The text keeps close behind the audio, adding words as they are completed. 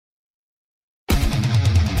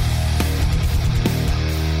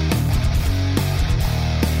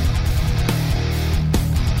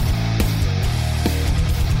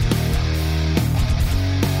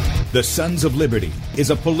The Sons of Liberty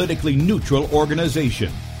is a politically neutral organization.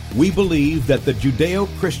 We believe that the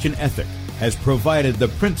Judeo-Christian ethic has provided the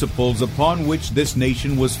principles upon which this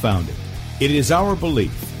nation was founded. It is our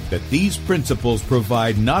belief that these principles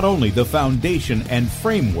provide not only the foundation and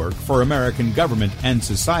framework for American government and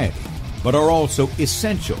society, but are also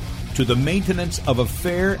essential to the maintenance of a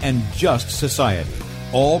fair and just society.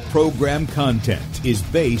 All program content is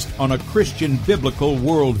based on a Christian biblical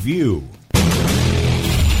worldview.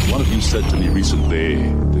 One of you said to me recently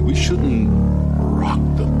that we shouldn't rock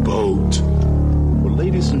the boat. Well,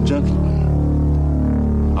 ladies and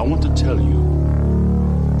gentlemen, I want to tell you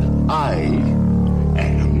that I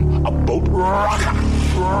am a boat rocker.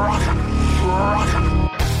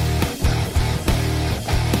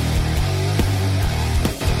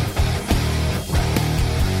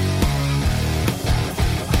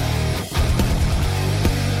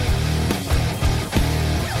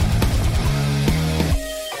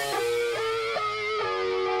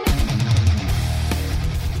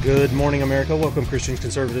 Good morning, America. Welcome, Christians,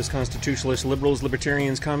 conservatives, constitutionalists, liberals,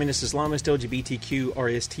 libertarians, communists, Islamists, LGBTQ,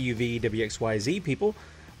 RSTUV, WXYZ people,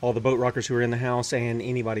 all the boat rockers who are in the house, and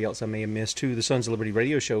anybody else I may have missed to the Sons of Liberty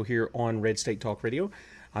radio show here on Red State Talk Radio.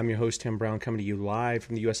 I'm your host, Tim Brown, coming to you live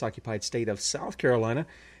from the U.S.-occupied state of South Carolina,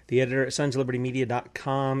 the editor at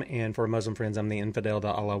sonsoflibertymedia.com, and for our Muslim friends, I'm the infidel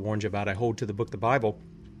that Allah warned you about. I hold to the book, the Bible,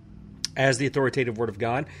 as the authoritative Word of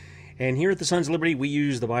God. And here at the Sons of Liberty, we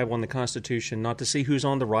use the Bible and the Constitution not to see who's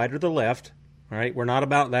on the right or the left. All right, we're not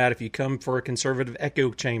about that. If you come for a conservative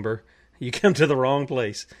echo chamber, you come to the wrong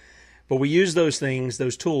place. But we use those things,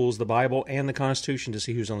 those tools, the Bible and the Constitution, to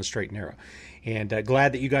see who's on the straight and narrow. And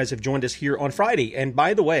glad that you guys have joined us here on Friday. And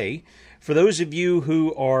by the way, for those of you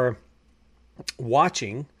who are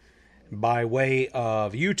watching by way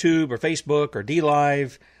of YouTube or Facebook or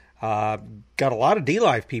DLive, got a lot of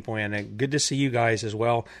DLive people in, and good to see you guys as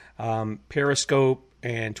well. Periscope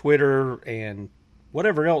and Twitter and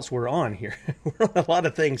whatever else we're on here. We're on a lot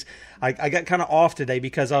of things. I got kind of off today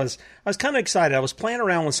because I was kind of excited. I was playing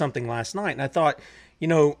around with something last night, and I thought, you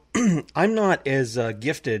know, I'm not as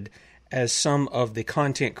gifted as some of the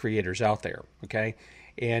content creators out there, okay?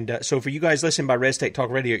 And so for you guys listening by Red State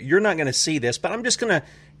Talk Radio, you're not going to see this, but I'm just going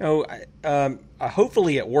to,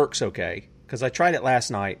 hopefully it works okay, because I tried it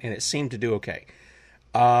last night, and it seemed to do okay.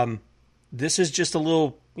 This is just a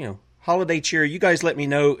little, holiday cheer. You guys let me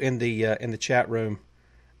know in the chat room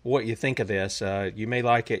what you think of this. You may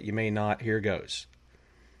like it, you may not. Here goes.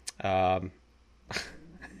 It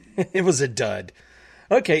was a dud.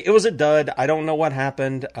 Okay, it was a dud. I don't know what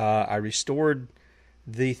happened. I restored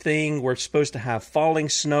the thing. We're supposed to have falling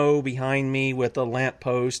snow behind me with a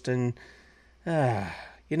lamppost, and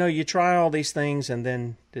you try all these things, and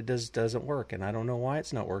then it doesn't work. And I don't know why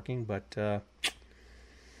it's not working, but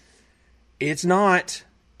it's not.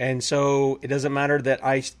 And so it doesn't matter that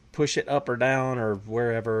I push it up or down or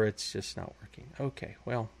wherever. It's just not working. Okay,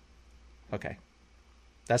 well, okay.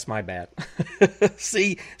 That's my bad.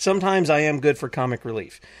 See, sometimes I am good for comic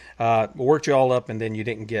relief. Worked you all up, and then you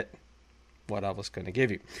didn't get what I was going to give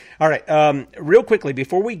you. All right, real quickly,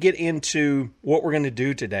 before we get into what we're going to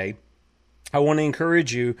do today, I want to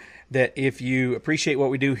encourage you that if you appreciate what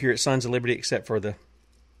we do here at Sons of Liberty, except for the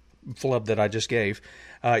flub that I just gave,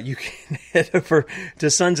 you can head over to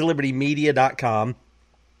sonsoflibertymedia.com.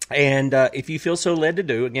 And if you feel so led to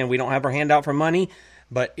do, again, we don't have our hand out for money,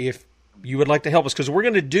 but if you would like to help us, because we're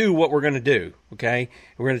going to do what we're going to do, okay?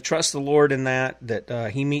 We're going to trust the Lord in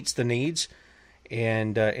that He meets the needs,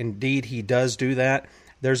 and indeed He does do that.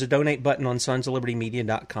 There's a donate button on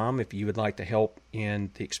sonsoflibertymedia.com if you would like to help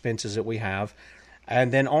in the expenses that we have.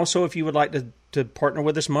 And then also, if you would like to partner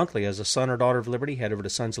with us monthly as a son or daughter of liberty, head over to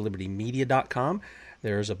sonsoflibertymedia.com.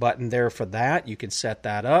 There's a button there for that. You can set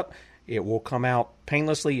that up. It will come out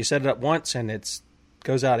painlessly. You set it up once, and it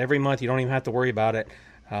goes out every month. You don't even have to worry about it.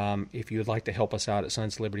 If you would like to help us out at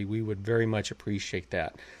Sons of Liberty, we would very much appreciate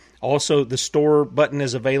that. Also, the store button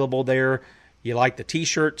is available there. You like the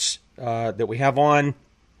T-shirts that we have on.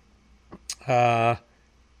 They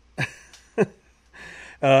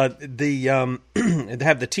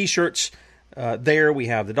have the T-shirts there. We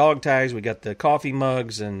have the dog tags. We got the coffee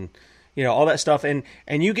mugs and all that stuff. And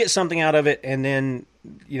you get something out of it, and then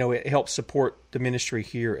it helps support the ministry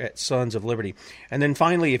here at Sons of Liberty. And then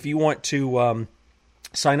finally, if you want to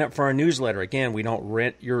sign up for our newsletter, again, we don't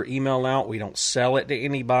rent your email out. We don't sell it to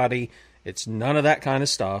anybody. It's none of that kind of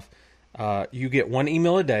stuff. You get one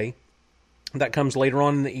email a day. That comes later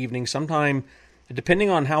on in the evening. Sometime, depending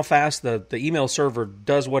on how fast the email server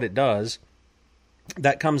does what it does,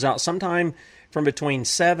 that comes out sometime from between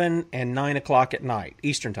 7 and 9 o'clock at night,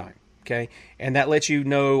 Eastern Time. Okay, and that lets you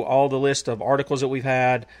know all the list of articles that we've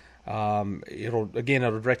had, It'll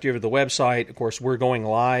direct you over to the website. Of course, we're going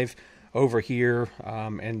live over here,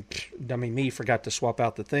 and me forgot to swap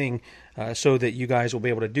out the thing so that you guys will be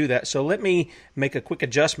able to do that. So let me make a quick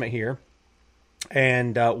adjustment here,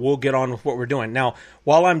 and we'll get on with what we're doing. Now,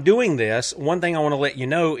 while I'm doing this, one thing I want to let you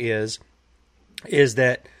know is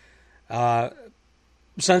that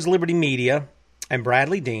Sons of Liberty Media and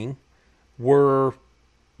Bradley Dean were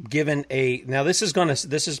given now this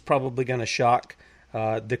is probably gonna shock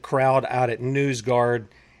the crowd out at NewsGuard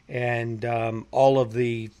and all of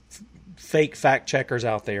the fake fact checkers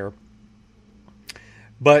out there,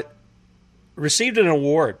 but received an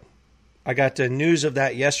award. I got the news of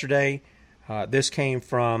that yesterday. This came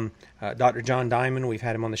from Dr. John Diamond. We've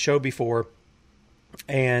had him on the show before.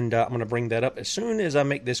 And I'm going to bring that up as soon as I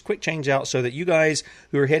make this quick change out so that you guys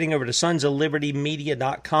who are heading over to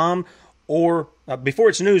sonsoflibertymedia.com, or before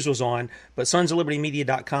its news was on, but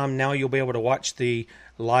sonsoflibertymedia.com, now you'll be able to watch the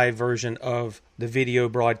live version of the video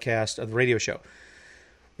broadcast of the radio show.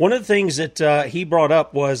 One of the things that he brought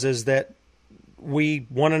up is that we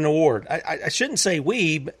won an award. I shouldn't say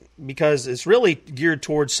we, because it's really geared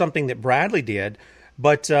towards something that Bradley did,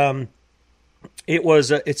 but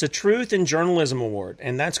it's a Truth in Journalism Award,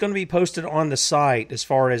 and that's going to be posted on the site as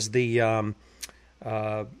far as the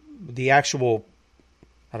actual,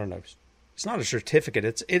 I don't know, it's not a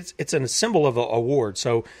certificate, it's a symbol of an award.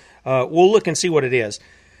 So we'll look and see what it is.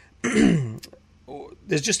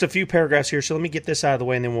 There's just a few paragraphs here, so let me get this out of the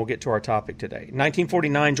way, and then we'll get to our topic today.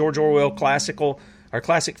 1949, George Orwell classic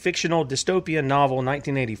fictional dystopia novel,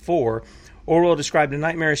 1984. Orwell described a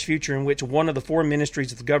nightmarish future in which one of the four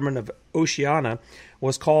ministries of the government of Oceania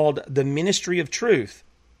was called the Ministry of Truth.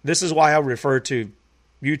 This is why I refer to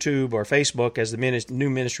YouTube or Facebook as the new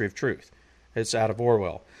Ministry of Truth. It's out of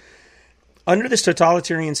Orwell. Under this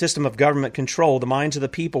totalitarian system of government control, the minds of the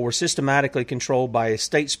people were systematically controlled by a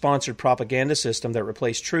state-sponsored propaganda system that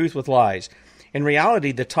replaced truth with lies. In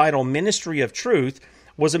reality, the title Ministry of Truth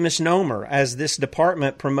was a misnomer, as this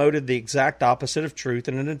department promoted the exact opposite of truth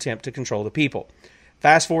in an attempt to control the people.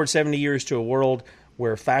 Fast forward 70 years to a world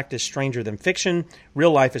where fact is stranger than fiction.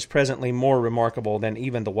 Real life is presently more remarkable than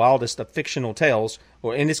even the wildest of fictional tales,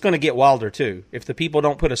 and it's going to get wilder too if the people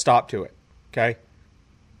don't put a stop to it. Okay,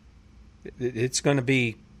 it's going to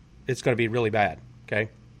be really bad. Okay,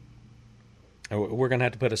 we're going to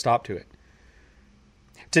have to put a stop to it.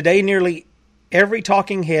 Today, nearly every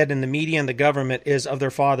talking head in the media and the government is of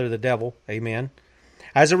their father, the devil. Amen.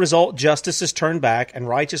 As a result, justice is turned back and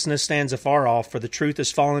righteousness stands afar off, for the truth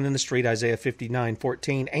has fallen in the street, Isaiah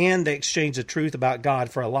 59:14, and they exchange the truth about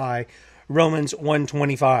God for a lie, Romans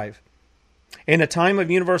 1:25. In a time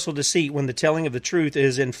of universal deceit, when the telling of the truth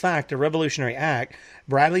is in fact a revolutionary act,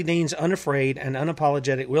 Bradley Dean's unafraid and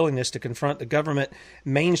unapologetic willingness to confront the government,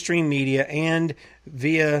 mainstream media, and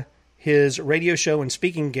via his radio show and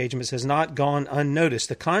speaking engagements has not gone unnoticed.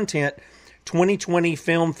 The Content 2020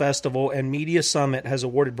 Film Festival and Media Summit has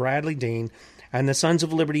awarded Bradley Dean and the Sons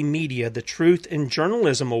of Liberty Media the Truth in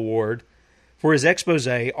Journalism Award for his expose,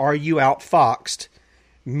 Are You Outfoxed?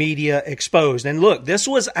 Media Exposed. And look, this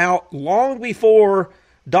was out long before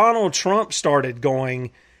Donald Trump started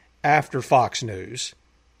going after Fox News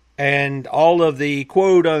and all of the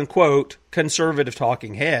quote-unquote conservative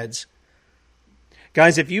talking heads.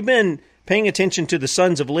 Guys, if you've been paying attention to the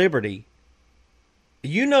Sons of Liberty,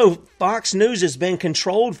 you know Fox News has been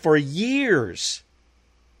controlled for years.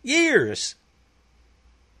 Years.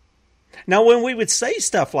 Now, when we would say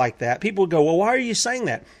stuff like that, people would go, well, why are you saying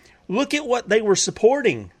that? Look at what they were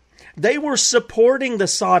supporting. They were supporting the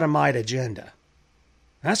sodomite agenda.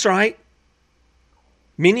 That's right.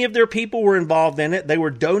 Many of their people were involved in it. They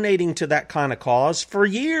were donating to that kind of cause for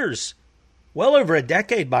years. Well over a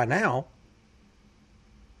decade by now.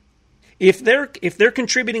 If they're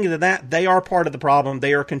contributing to that, they are part of the problem.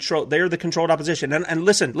 They are the controlled opposition. And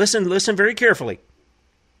listen very carefully.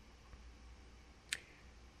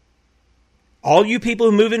 All you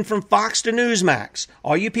people moving from Fox to Newsmax,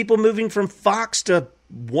 all you people moving from Fox to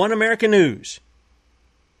One America News,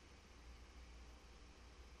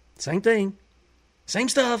 same thing, same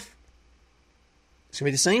stuff. It's gonna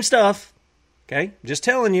be the same stuff. Okay, just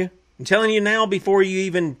telling you. I'm telling you now before you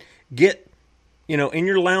even get, in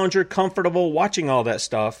your lounger, comfortable watching all that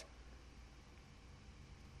stuff.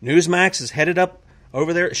 Newsmax is headed up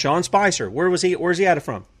over there. Sean Spicer. Where's he out of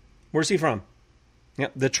from? Where's he from?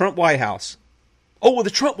 Yep, the Trump White House. Oh, well,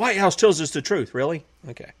 the Trump White House tells us the truth. Really?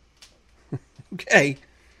 Okay. Okay.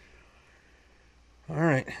 All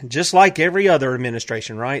right. Just like every other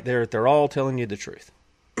administration, right? They're all telling you the truth.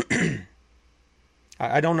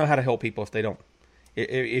 I don't know how to help people if they don't.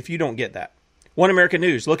 If you don't get that. One American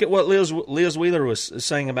News. Look at what Liz Wheeler was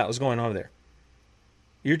saying about what's going on there.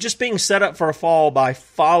 You're just being set up for a fall by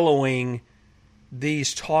following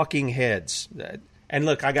these talking heads. And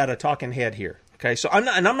look, I got a talking head here. Okay, so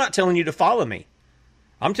I'm not telling you to follow me.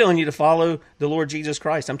 I'm telling you to follow the Lord Jesus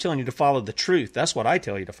Christ. I'm telling you to follow the truth. That's what I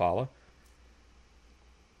tell you to follow.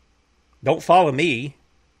 Don't follow me.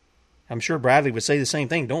 I'm sure Bradley would say the same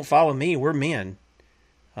thing. Don't follow me. We're men.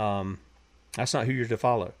 That's not who you're to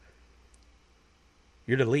follow.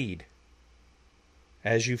 You're to lead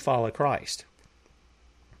as you follow Christ.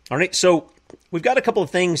 All right, so we've got a couple of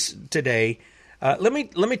things today. Let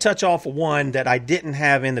me touch off one that I didn't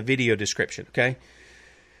have in the video description, okay?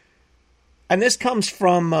 And this comes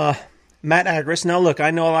from Matt Agris. Now, look,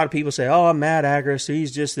 I know a lot of people say, oh, Matt Agris,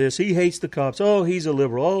 he's just this. He hates the cops. Oh, he's a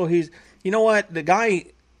liberal. Oh, he's... You know what? The guy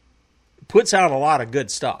puts out a lot of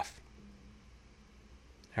good stuff.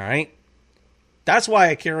 All right? That's why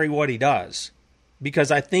I carry what he does.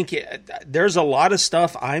 Because I think there's a lot of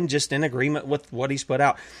stuff I'm just in agreement with what he's put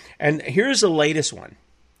out. And here's the latest one.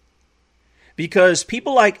 Because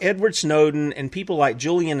people like Edward Snowden and people like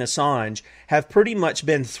Julian Assange have pretty much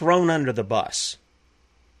been thrown under the bus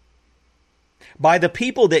by the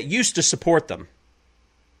people that used to support them.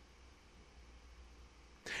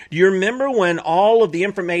 Do you remember when all of the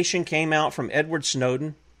information came out from Edward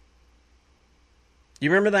Snowden? You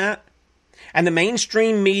remember that? And the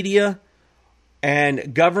mainstream media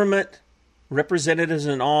and government representatives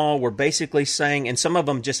and all were basically saying, and some of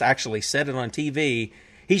them just actually said it on TV,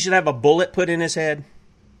 he should have a bullet put in his head.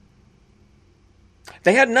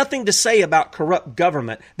 They had nothing to say about corrupt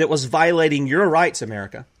government that was violating your rights,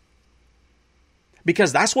 America.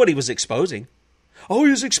 Because that's what he was exposing. Oh,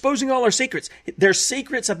 he was exposing all our secrets. There's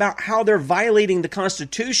secrets about how they're violating the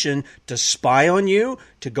Constitution to spy on you,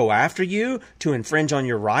 to go after you, to infringe on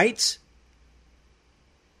your rights.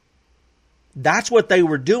 That's what they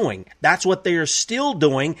were doing. That's what they are still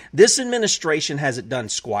doing. This administration hasn't done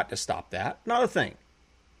squat to stop that. Not a thing.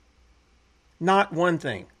 Not one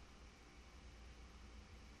thing.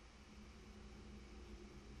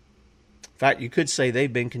 In fact, you could say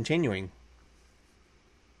they've been continuing.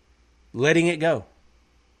 Letting it go.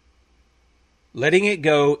 Letting it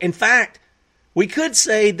go. In fact, we could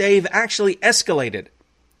say they've actually escalated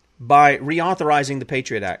by reauthorizing the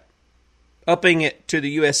Patriot Act, upping it to the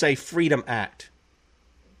USA Freedom Act.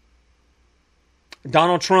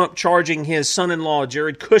 Donald Trump charging his son-in-law,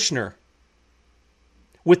 Jared Kushner,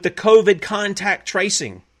 with the COVID contact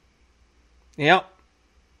tracing. Yep.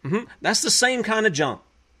 That's the same kind of junk.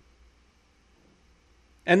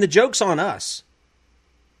 And the joke's on us.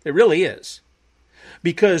 It really is.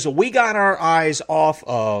 Because we got our eyes off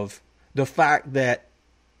of the fact that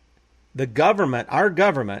the government, our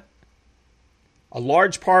government, a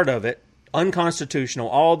large part of it, unconstitutional,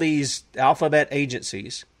 all these alphabet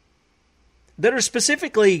agencies that are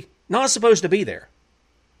specifically not supposed to be there.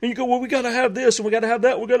 And you go, well, we got to have this and we got to have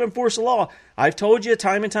that. We got to enforce the law. I've told you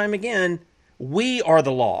time and time again, we are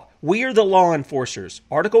the law. We are the law enforcers.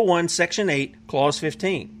 Article 1, Section 8, Clause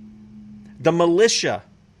 15. The militia,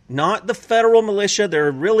 not the federal militia.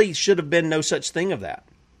 There really should have been no such thing of that.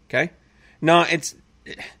 Okay? No, it's...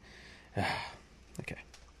 Okay.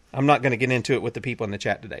 I'm not going to get into it with the people in the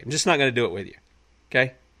chat today. I'm just not going to do it with you.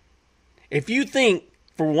 Okay? If you think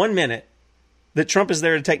for 1 minute that Trump is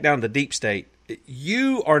there to take down the deep state,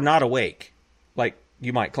 you are not awake, like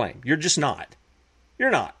you might claim. You're just not.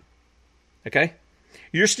 You're not. Okay?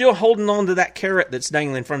 You're still holding on to that carrot that's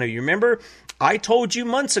dangling in front of you. Remember, I told you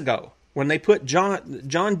months ago when they put John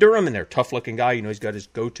Durham in there, tough-looking guy. You know, he's got his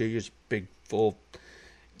goatee, his big, full...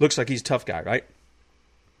 Looks like he's a tough guy, right?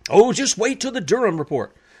 Oh, just wait till the Durham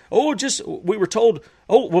report. Oh, we were told,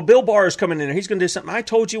 oh, well, Bill Barr is coming in there. He's going to do something. I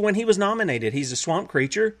told you when he was nominated. He's a swamp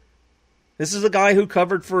creature. This is a guy who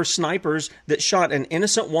covered for snipers that shot an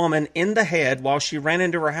innocent woman in the head while she ran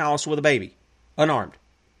into her house with a baby, unarmed.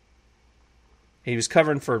 He was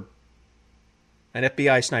covering for an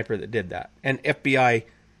FBI sniper that did that, and FBI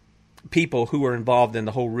people who were involved in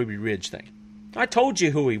the whole Ruby Ridge thing. I told you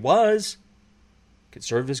who he was.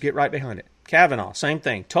 Conservatives get right behind it. Kavanaugh, same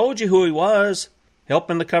thing. Told you who he was.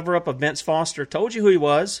 Helping the cover-up of Vince Foster. Told you who he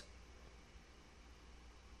was.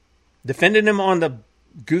 Defended him on the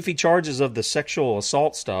goofy charges of the sexual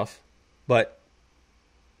assault stuff. But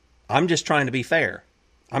I'm just trying to be fair.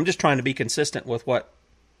 I'm just trying to be consistent with what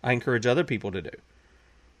I encourage other people to do.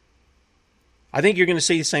 I think you're going to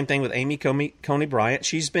see the same thing with Amy Coney Bryant.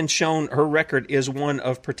 She's been shown her record is one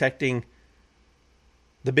of protecting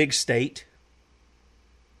the big state,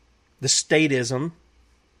 the statism.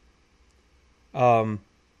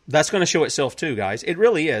 That's going to show itself too, guys. It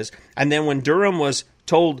really is. And then when Durham was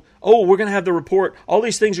told, oh, we're going to have the report. All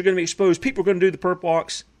these things are going to be exposed. People are going to do the perp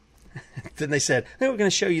walks. Then they said, we're going to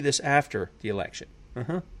show you this after the election.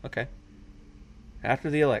 Okay. After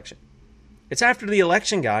the election. It's after the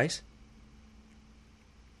election, guys.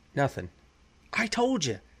 Nothing. I told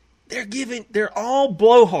you. They're all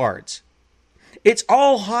blowhards. It's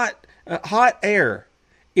all hot air.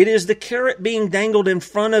 It is the carrot being dangled in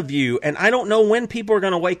front of you, and I don't know when people are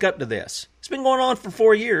going to wake up to this. It's been going on for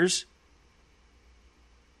 4 years.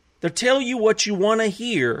 They'll tell you what you want to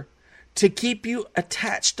hear to keep you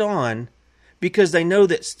attached on because they know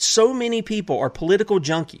that so many people are political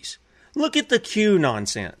junkies. Look at the Q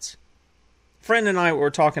nonsense. Friend and I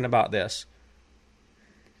were talking about this.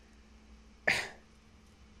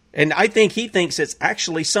 And I think he thinks it's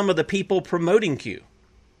actually some of the people promoting Q.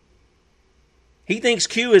 He thinks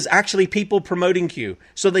Q is actually people promoting Q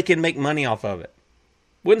so they can make money off of it.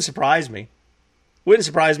 Wouldn't surprise me. Wouldn't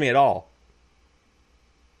surprise me at all.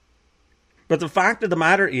 But the fact of the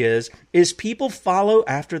matter is people follow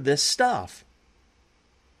after this stuff.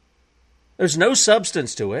 There's no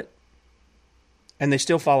substance to it, and they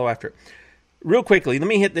still follow after it. Real quickly, let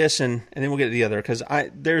me hit this, and then we'll get to the other, because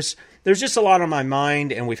there's just a lot on my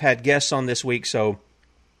mind, and we've had guests on this week, so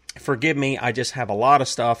forgive me. I just have a lot of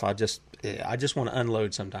stuff. I just want to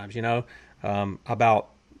unload sometimes, about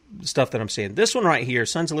stuff that I'm seeing. This one right here,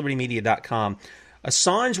 sonsoflibertymedia.com.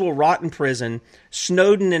 Assange will rot in prison,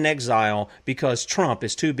 Snowden in exile because Trump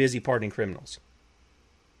is too busy pardoning criminals.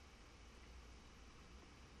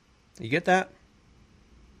 You get that?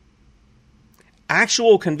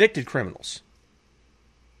 Actual convicted criminals.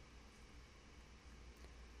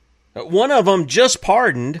 One of them just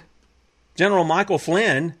pardoned, General Michael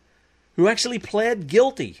Flynn, who actually pled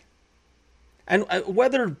guilty. And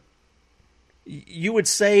whether you would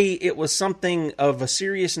say it was something of a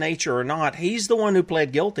serious nature or not, he's the one who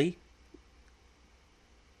pled guilty.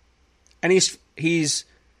 And he's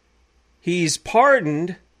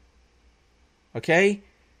pardoned, okay?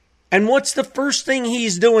 And what's the first thing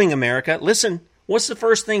he's doing, America? Listen, what's the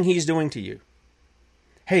first thing he's doing to you?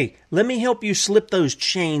 Hey, let me help you slip those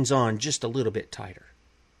chains on just a little bit tighter.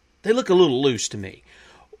 They look a little loose to me.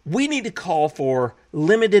 We need to call for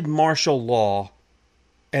limited martial law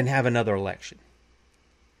and have another election.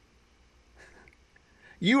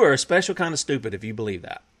 You are a special kind of stupid if you believe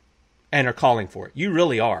that and are calling for it. You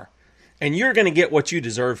really are. And you're going to get what you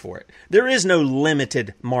deserve for it. There is no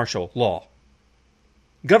limited martial law.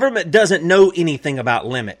 Government doesn't know anything about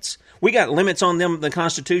limits. We got limits on them, the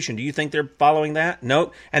Constitution. Do you think they're following that?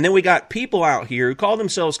 Nope. And then we got people out here who call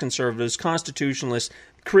themselves conservatives, constitutionalists,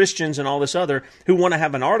 Christians, and all this other, who want to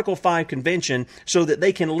have an Article 5 convention so that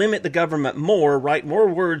they can limit the government more, write more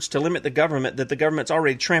words to limit the government that the government's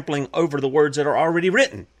already trampling over the words that are already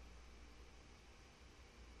written.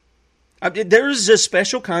 There's a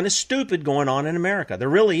special kind of stupid going on in America. There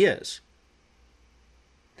really is.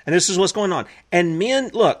 And this is what's going on. And men,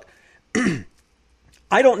 look,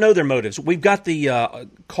 I don't know their motives. We've got the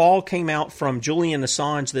call came out from Julian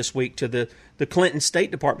Assange this week to the Clinton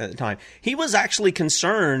State Department at the time. He was actually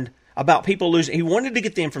concerned about people losing. He wanted to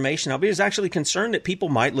get the information out, but he was actually concerned that people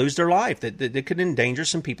might lose their life, that it could endanger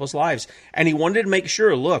some people's lives. And he wanted to make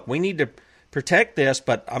sure, look, we need to protect this,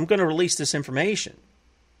 but I'm going to release this information.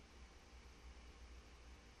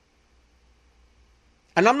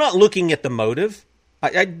 And I'm not looking at the motive.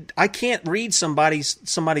 I can't read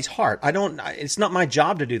somebody's heart. It's not my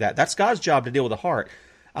job to do that. That's God's job to deal with the heart.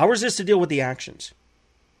 Ours is to deal with the actions.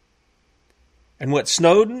 And what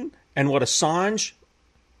Snowden and what Assange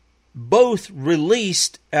both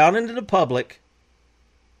released out into the public,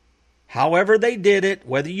 however they did it,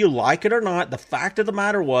 whether you like it or not, the fact of the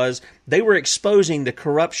matter was they were exposing the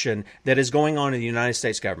corruption that is going on in the United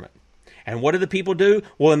States government. And what did the people do?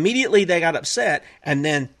 Well, immediately they got upset, and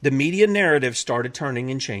then the media narrative started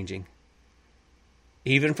turning and changing.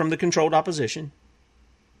 Even from the controlled opposition,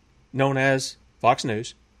 known as Fox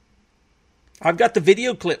News. I've got the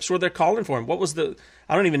video clips where they're calling for him.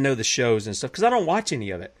 I don't even know the shows and stuff, because I don't watch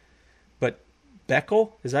any of it. But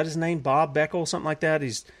Beckel, is that his name? Bob Beckel, something like that?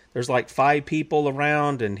 There's like 5 people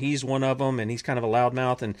around, and he's one of them, and he's kind of a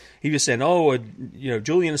loudmouth, and he was saying,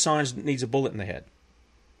 Julian Assange needs a bullet in the head.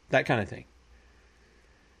 That kind of thing.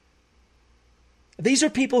 These are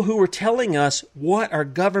people who were telling us what our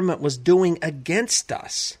government was doing against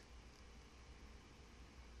us.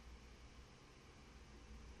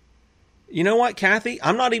 You know what, Kathy?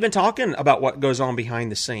 I'm not even talking about what goes on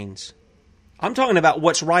behind the scenes. I'm talking about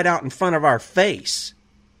what's right out in front of our face.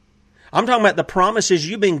 I'm talking about the promises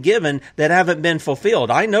you've been given that haven't been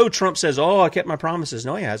fulfilled. I know Trump says, I kept my promises.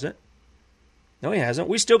 No, he hasn't. No, he hasn't.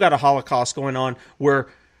 We still got a Holocaust going on where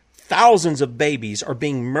thousands of babies are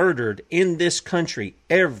being murdered in this country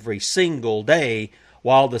every single day,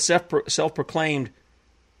 while the self-proclaimed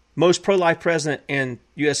most pro-life president in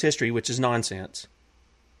U.S. history, which is nonsense.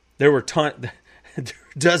 There were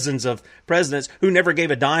dozens of presidents who never gave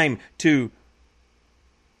a dime to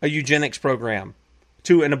a eugenics program,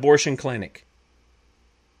 to an abortion clinic,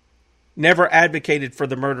 never advocated for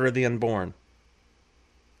the murder of the unborn.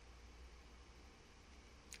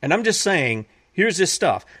 And I'm just saying, here's this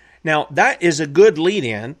stuff. Now, that is a good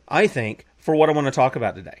lead-in, I think, for what I want to talk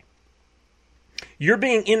about today. You're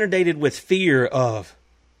being inundated with fear of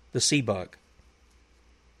the sea bug.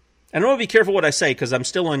 And I want to be careful what I say because I'm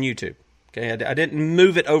still on YouTube. Okay, I didn't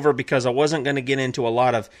move it over because I wasn't going to get into a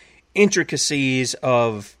lot of intricacies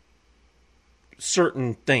of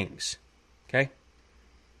certain things. Okay?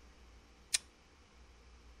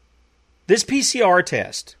 This PCR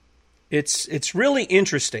test, it's really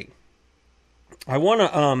interesting. I want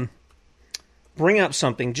to bring up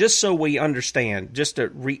something just so we understand, just to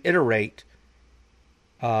reiterate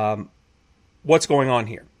what's going on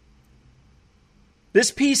here.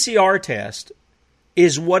 This PCR test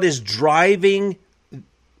is what is driving...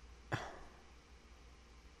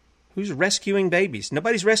 Who's rescuing babies?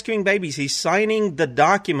 Nobody's rescuing babies. He's signing the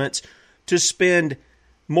documents to spend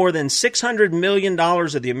more than $600 million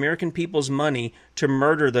of the American people's money to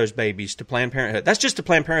murder those babies to Planned Parenthood. That's just to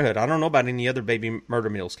Planned Parenthood. I don't know about any other baby murder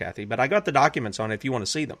mills, Kathy, but I got the documents on it if you want to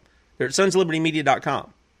see them. They're at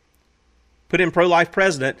sonslibertymedia.com. Put in pro-life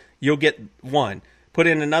president, you'll get one. Put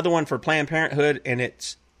in another one for Planned Parenthood, and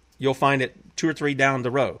you'll find it 2 or 3 down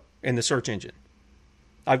the row in the search engine.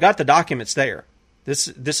 I've got the documents there. This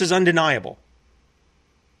is undeniable.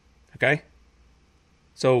 Okay?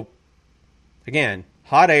 So, again,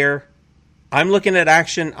 hot air. I'm looking at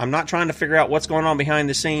action. I'm not trying to figure out what's going on behind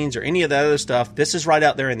the scenes or any of that other stuff. This is right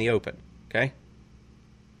out there in the open. Okay?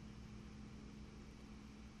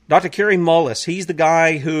 Dr. Kerry Mullis, he's the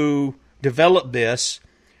guy who developed this.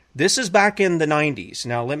 This is back in the 90s.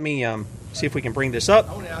 Now, let me see if we can bring this up.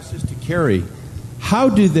 I want to ask this to Kerry. How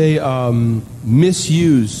do they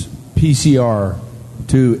misuse PCR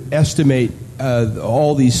to estimate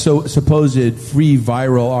all these supposed free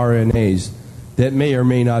viral RNAs that may or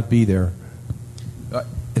may not be there? I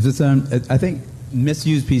think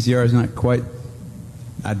misuse PCR is not quite...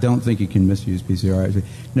 I don't think you can misuse PCR.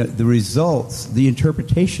 No, the results, the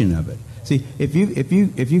interpretation of it. See, if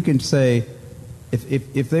you can say...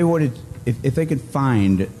 If they could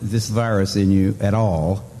find this virus in you at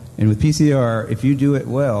all, and with PCR, if you do it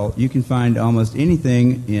well, you can find almost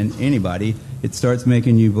anything in anybody. It starts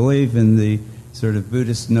making you believe in the sort of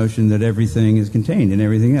Buddhist notion that everything is contained in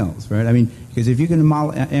everything else, right? I mean, because if you can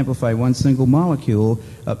amplify one single molecule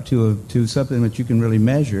up to something that you can really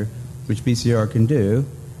measure, which PCR can do,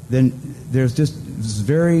 then there's just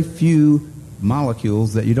very few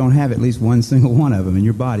molecules that you don't have at least one single one of them in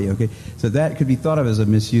your body, okay? So that could be thought of as a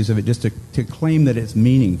misuse of it, just to claim that it's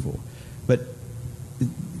meaningful. But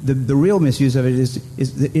the real misuse of it is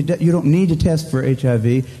that you don't need to test for HIV.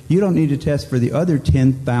 You don't need to test for the other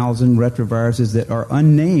 10,000 retroviruses that are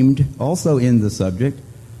unnamed also in the subject.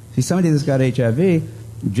 See, somebody that's got HIV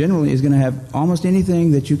generally is going to have almost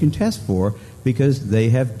anything that you can test for because they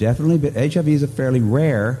have definitely been... HIV is a fairly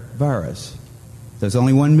rare virus. There's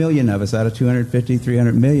only 1 million of us out of 250,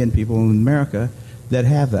 300 million people in America that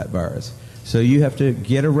have that virus. So you have to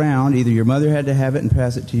get around. Either your mother had to have it and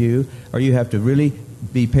pass it to you, or you have to really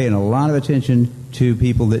be paying a lot of attention to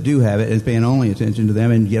people that do have it and paying only attention to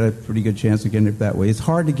them and get a pretty good chance of getting it that way. It's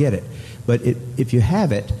hard to get it. But if you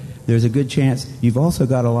have it, there's a good chance you've also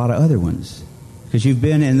got a lot of other ones. Because you've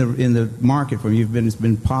been in the market for it's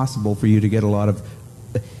been possible for you to get a lot of...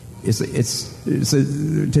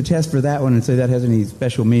 to test for that one and say that has any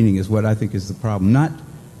special meaning is what I think is the problem. Not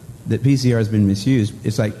that PCR has been misused.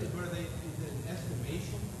 It's like...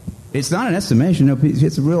 It's not an estimation. No,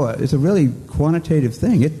 it's a really quantitative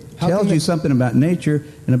thing. It tells you something about nature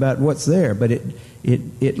and about what's there, but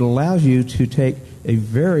it allows you to take a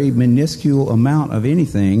very minuscule amount of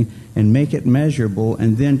anything and make it measurable,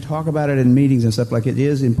 and then talk about it in meetings and stuff like it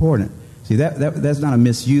is important. See, that's not a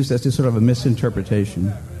misuse. That's just sort of a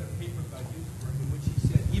misinterpretation.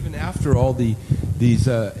 Even after all these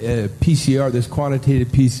PCR, this quantitative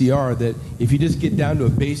PCR, that if you just get down to a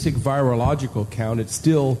basic virological count, it's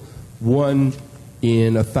still 1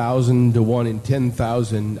 in 1,000 to 1 in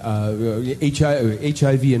 10,000.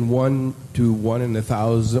 HIV in 1 to 1 in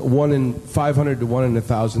 1,000, 1 in 500 to 1 in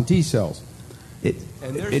 1,000 T cells. It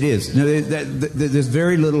is. No, there's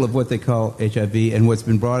very little of what they call HIV, and what's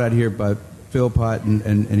been brought out here by Phil Pott and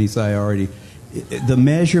Isai already. The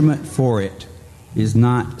measurement for it is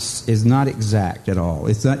not exact at all.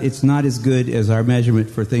 It's not as good as our measurement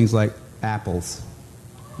for things like apples.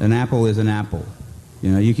 An apple is an apple.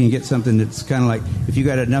 You can get something that's kind of like, if you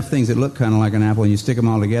got enough things that look kind of like an apple and you stick them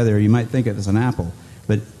all together, you might think it is an apple.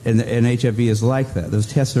 But and HIV is like that. Those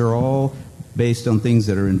tests are all based on things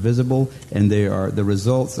that are invisible, and the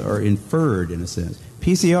results are inferred in a sense.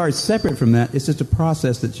 PCR is separate from that. It's just a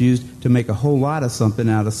process that's used to make a whole lot of something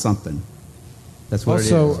out of something. That's what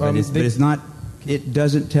also, it is. But it's not. It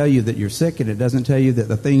doesn't tell you that you're sick, and it doesn't tell you that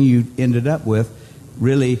the thing you ended up with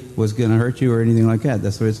really was going to hurt you or anything like that.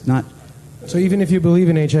 That's why it's not. So even if you believe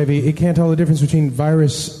in HIV, it can't tell the difference between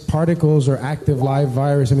virus particles or active live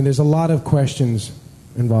virus. I mean, there's a lot of questions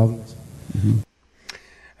involved in this. Mm-hmm.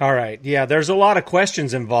 All right. Yeah, there's a lot of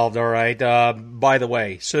questions involved, all right. By the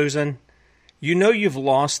way, Susan, you've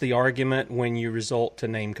lost the argument when you resort to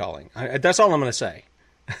name-calling. That's all I'm going to say.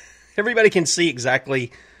 Everybody can see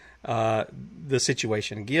exactly the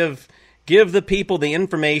situation. Give the people the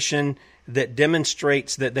information that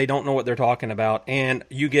demonstrates that they don't know what they're talking about, and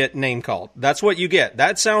you get name-called. That's what you get.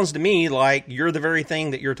 That sounds to me like you're the very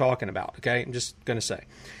thing that you're talking about, okay? I'm just going to say.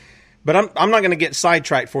 But I'm not going to get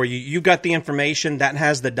sidetracked for you. You've got the information that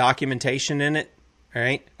has the documentation in it, all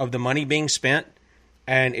right, of the money being spent.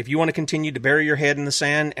 And if you want to continue to bury your head in the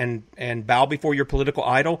sand and bow before your political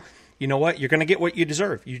idol, you know what? You're going to get what you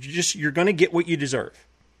deserve. You're going to get what you deserve.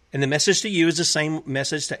 And the message to you is the same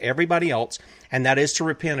message to everybody else, and that is to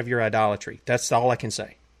repent of your idolatry. That's all I can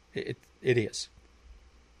say. It is.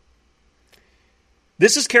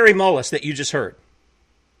 This is Kerry Mullis that you just heard.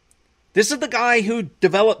 This is the guy who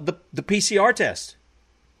developed the PCR test.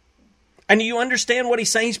 And you understand what he's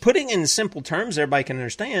saying? He's putting it in simple terms everybody can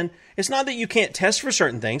understand. It's not that you can't test for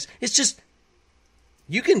certain things. It's just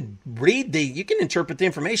you can interpret the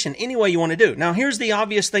information any way you want to do. Now, here's the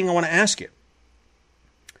obvious thing I want to ask you.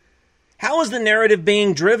 How is the narrative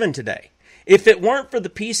being driven today? If it weren't for the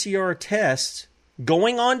PCR tests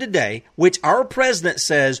going on today, which our president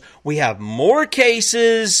says we have more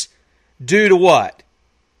cases due to what?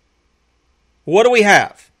 What do we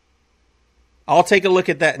have? I'll take a look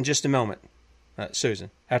at that in just a moment,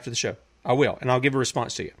 Susan, after the show. I will, and I'll give a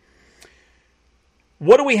response to you.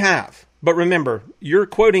 What do we have? But remember, you're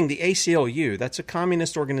quoting the ACLU. That's a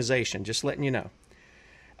communist organization, just letting you know.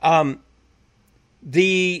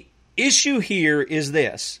 The issue here is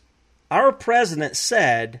this. Our president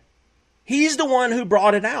said he's the one who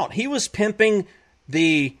brought it out. He was pimping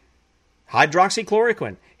the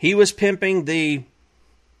hydroxychloroquine. He was pimping the,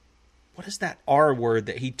 what is that R word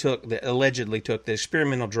that he took, that allegedly took, the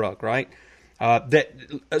experimental drug, right? That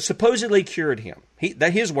supposedly cured him.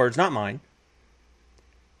 That his words, not mine.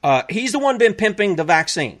 He's the one been pimping the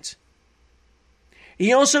vaccines.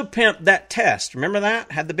 He also pimped that test. Remember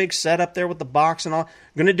that? Had the big setup there with the box and all.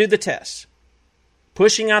 Going to do the tests.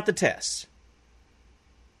 Pushing out the tests.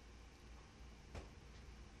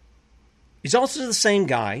 He's also the same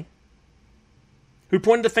guy who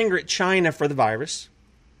pointed the finger at China for the virus,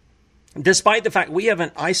 despite the fact we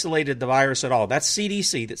haven't isolated the virus at all. That's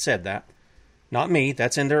CDC that said that. Not me.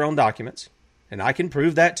 That's in their own documents. And I can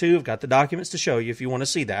prove that too. I've got the documents to show you if you want to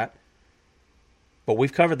see that. But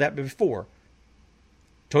we've covered that before.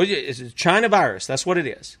 Told you it's a China virus. That's what it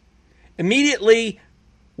is. Immediately,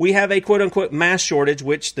 we have a quote-unquote mass shortage,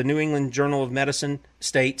 which the New England Journal of Medicine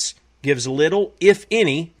states gives little, if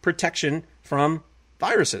any, protection from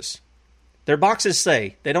viruses. Their boxes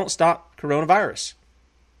say they don't stop coronavirus.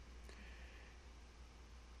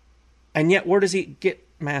 And yet, where does he get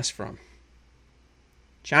masks from?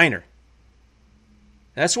 China.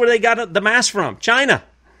 That's where they got the mask from. China.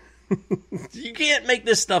 You can't make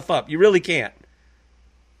this stuff up. You really can't.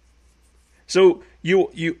 So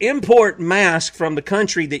you import masks from the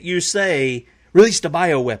country that you say released a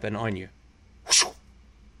bioweapon on you.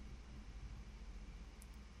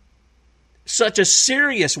 Such a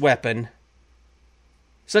serious weapon,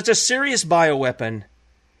 such a serious bioweapon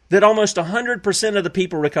that almost 100% of the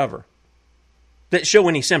people recover that show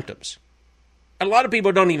any symptoms. A lot of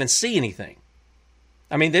people don't even see anything.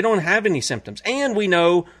 I mean, they don't have any symptoms. And we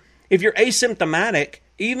know if you're asymptomatic,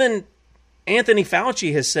 even Anthony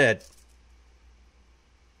Fauci has said,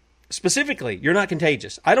 specifically, you're not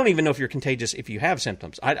contagious. I don't even know if you're contagious if you have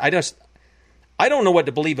symptoms. I don't know what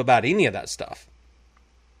to believe about any of that stuff.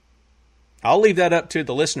 I'll leave that up to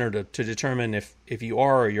the listener to determine if you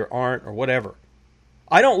are or you aren't or whatever.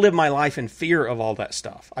 I don't live my life in fear of all that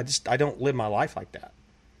stuff. I don't live my life like that.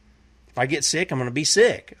 If I get sick, I'm going to be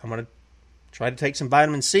sick. I'm going to try to take some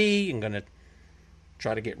vitamin C. I'm going to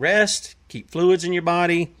try to get rest, keep fluids in your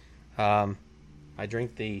body. I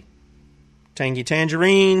drink the tangy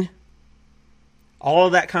tangerine. All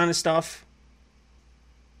of that kind of stuff.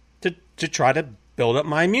 to try to build up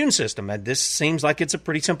my immune system. And this seems like it's a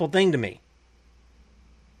pretty simple thing to me.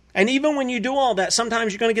 And even when you do all that,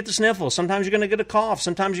 sometimes you're going to get the sniffles. Sometimes you're going to get a cough.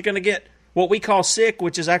 Sometimes you're going to get what we call sick,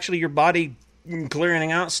 which is actually your body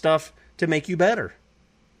clearing out stuff to make you better.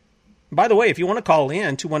 By the way, if you want to call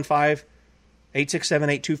in, 215-867-8255,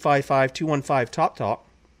 215-TOP-TALK.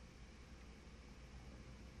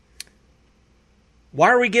 Why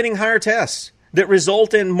are we getting higher tests that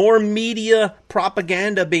result in more media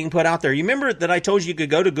propaganda being put out there? You remember that I told you could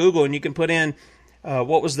go to Google and you can put in,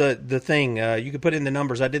 what was the thing? You could put in the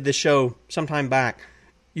numbers. I did this show sometime back.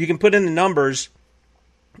 You can put in the numbers,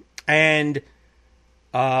 and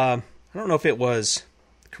I don't know if it was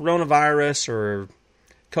coronavirus or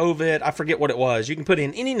COVID. I forget what it was. You can put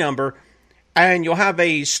in any number, and you'll have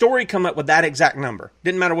a story come up with that exact number.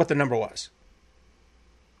 Didn't matter what the number was.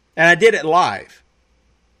 And I did it live.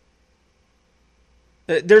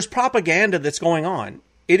 There's propaganda that's going on.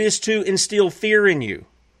 It is to instill fear in you.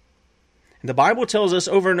 And the Bible tells us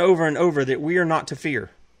over and over and over that we are not to fear.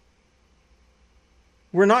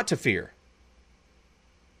 We're not to fear.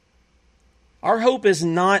 Our hope is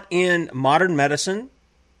not in modern medicine.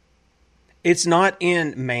 It's not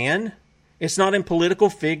in man. It's not in political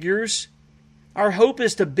figures. Our hope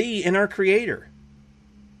is to be in our Creator.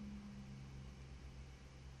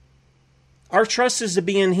 Our trust is to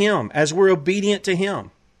be in Him as we're obedient to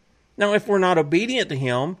Him. Now, if we're not obedient to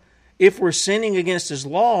Him, if we're sinning against His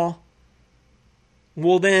law,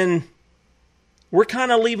 well then, we're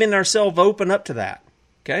kind of leaving ourselves open up to that.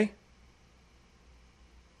 Okay?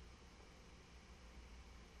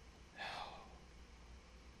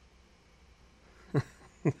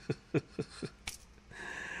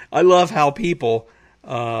 I love how people,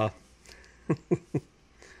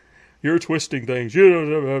 you're twisting things.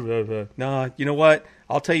 Nah, you know what?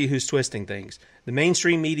 I'll tell you who's twisting things. The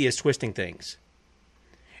mainstream media is twisting things.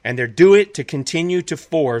 And they're doing it to continue to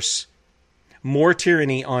force more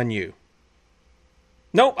tyranny on you.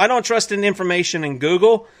 Nope, I don't trust in information in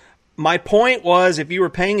Google. My point was, if you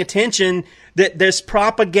were paying attention, that there's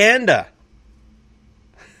propaganda.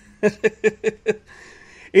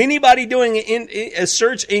 Anybody doing a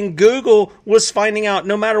search in Google was finding out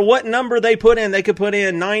no matter what number they put in, they could put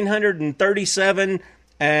in 937,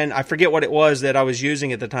 and I forget what it was that I was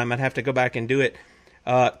using at the time. I'd have to go back and do it.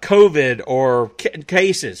 COVID or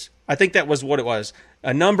cases. I think that was what it was.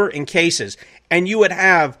 A number in cases. And you would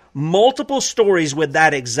have multiple stories with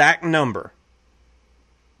that exact number.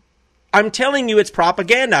 I'm telling you, it's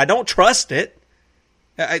propaganda. I don't trust it.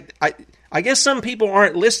 I guess some people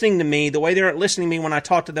aren't listening to me the way they aren't listening to me when I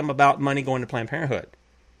talk to them about money going to Planned Parenthood.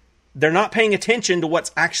 They're not paying attention to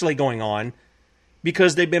what's actually going on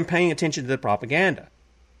because they've been paying attention to the propaganda.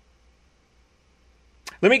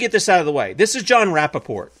 Let me get this out of the way. This is John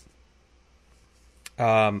Rappaport.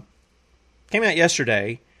 Came out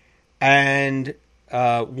yesterday, and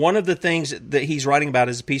one of the things that he's writing about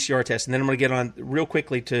is a PCR test. And then I'm going to get on real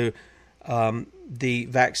quickly to the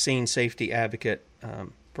vaccine safety advocate,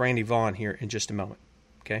 Brandy Vaughn, here in just a moment.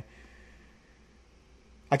 Okay.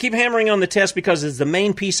 I keep hammering on the test because it's the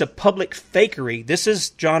main piece of public fakery. This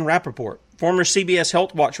is John Rappaport, former CBS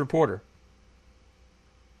Health Watch reporter,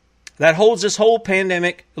 that holds this whole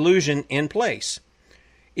pandemic illusion in place.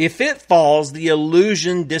 If it falls, the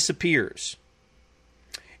illusion disappears.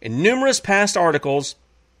 In numerous past articles,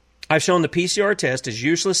 I've shown the PCR test is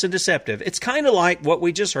useless and deceptive. It's kind of like what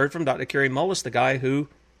we just heard from Dr. Kerry Mullis, the guy who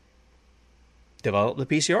developed the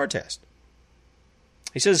PCR test.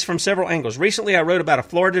 He says from several angles. Recently, I wrote about a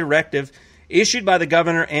Florida directive issued by the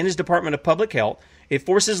governor and his Department of Public Health. It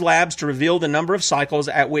forces labs to reveal the number of cycles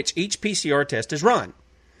at which each PCR test is run.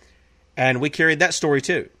 And we carried that story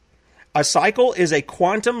too. A cycle is a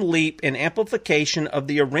quantum leap in amplification of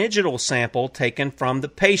the original sample taken from the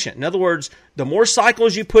patient. In other words, the more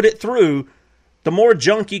cycles you put it through, the more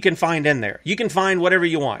junk you can find in there. You can find whatever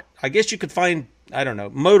you want. I guess you could find, I don't know,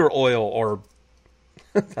 motor oil or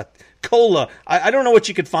cola. I don't know what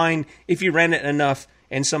you could find if you ran it enough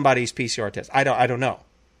in somebody's PCR test. I don't know.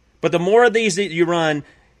 But the more of these that you run,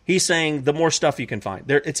 he's saying the more stuff you can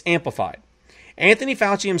find. It's amplified. Anthony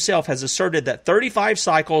Fauci himself has asserted that 35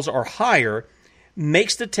 cycles or higher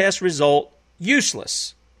makes the test result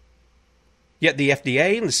useless. Yet the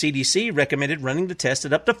FDA and the CDC recommended running the test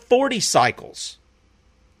at up to 40 cycles.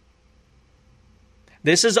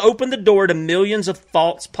 This has opened the door to millions of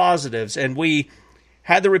false positives, and we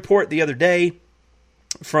had the report the other day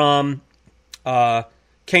from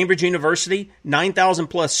Cambridge University. 9,000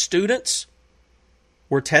 plus students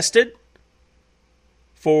were tested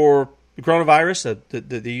for the coronavirus.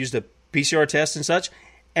 They used a PCR test and such,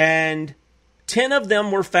 and 10 of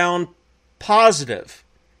them were found positive.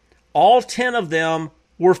 all 10 of them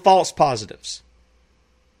were false positives.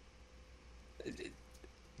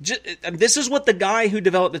 This is what the guy who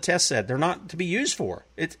developed the test said. They're not to be used for.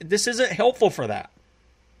 This isn't helpful for that.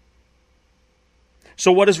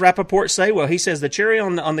 So what does Rappaport say? Well, he says the cherry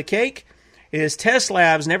on the cake is test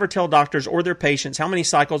labs never tell doctors or their patients how many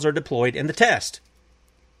cycles are deployed in the test.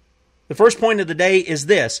 The first point of the day is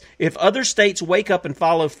this. If other states wake up and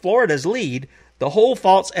follow Florida's lead, the whole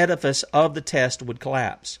false edifice of the test would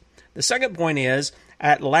collapse. The second point is,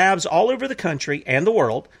 at labs all over the country and the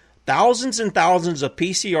world, thousands and thousands of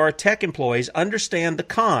PCR tech employees understand the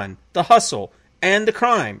con, the hustle, and the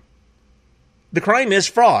crime. The crime is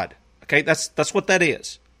fraud. Okay, that's what that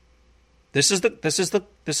is. This is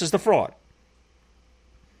the fraud.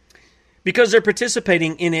 Because they're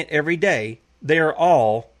participating in it every day, they are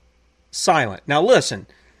all silent. Now listen,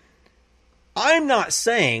 I'm not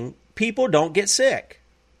saying people don't get sick.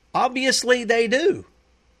 Obviously they do.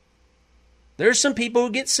 There's some people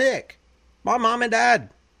who get sick. My mom and dad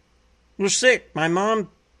were sick. My mom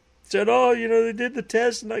said, oh, they did the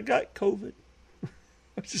test and I got COVID. I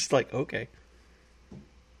was just like, okay.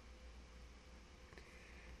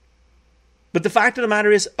 But the fact of the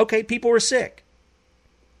matter is, okay, people are sick.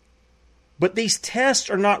 But these tests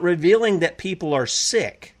are not revealing that people are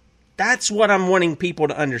sick. That's what I'm wanting people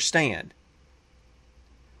to understand.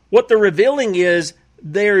 What they're revealing is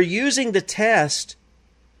they're using the test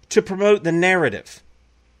to promote the narrative.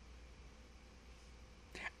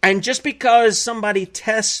 And just because somebody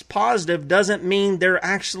tests positive doesn't mean they're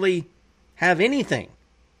actually have anything.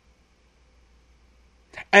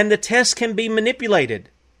 And the test can be manipulated.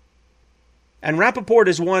 And Rappaport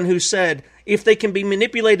is one who said, if they can be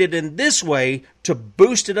manipulated in this way to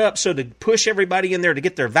boost it up so to push everybody in there to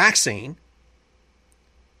get their vaccine,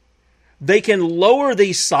 they can lower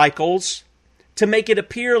these cycles to make it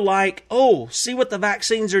appear like, oh, see what the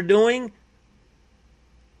vaccines are doing?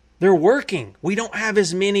 They're working. We don't have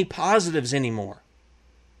as many positives anymore.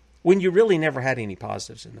 When you really never had any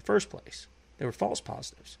positives in the first place. They were false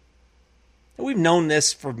positives. And we've known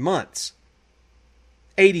this for months.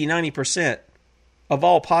 80-90% of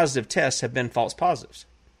all positive tests have been false positives.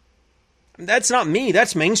 That's not me.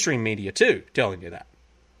 That's mainstream media too, telling you that.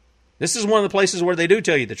 This is one of the places where they do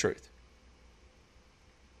tell you the truth.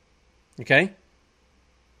 Okay?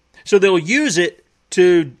 So they'll use it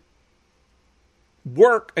to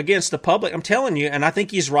work against the public. I'm telling you, and I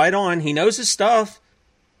think he's right on. He knows his stuff.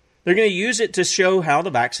 They're going to use it to show how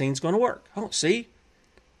the vaccine's going to work. Oh, see?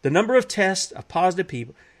 The number of tests of positive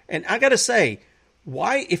people. And I got to say,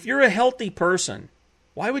 why, if you're a healthy person,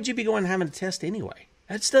 why would you be going and having a test anyway?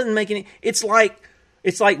 That just doesn't make any... It's like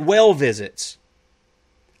well visits.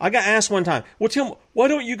 I got asked one time, well, Tim, why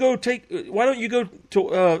don't you go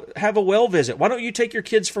to have a well visit? Why don't you take your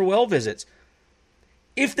kids for well visits?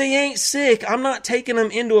 If they ain't sick, I'm not taking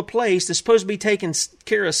them into a place that's supposed to be taking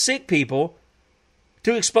care of sick people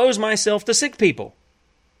to expose myself to sick people.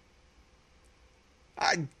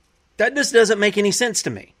 That just doesn't make any sense to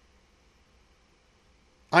me.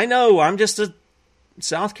 I know I'm just a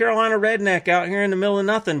South Carolina redneck out here in the middle of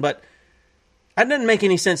nothing, but that doesn't make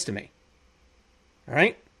any sense to me. All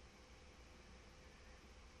right?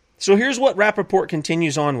 So here's what Rappaport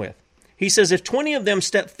continues on with. He says, if 20 of them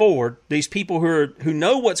step forward, these people who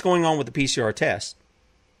know what's going on with the PCR test,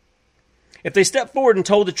 if they step forward and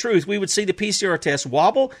told the truth, we would see the PCR test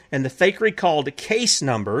wobble and the fakery called case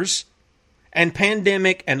numbers and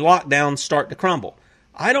pandemic and lockdown start to crumble.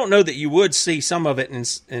 I don't know that you would see some of it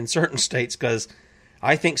in certain states because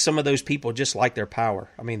I think some of those people just like their power.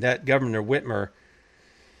 I mean, that Governor Whitmer,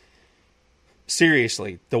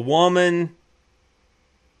 seriously, the woman...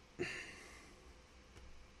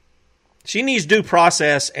 She needs due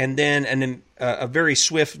process and then a very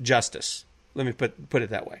swift justice. Let me put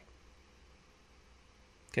it that way.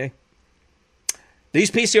 Okay?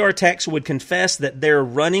 These PCR techs would confess that they're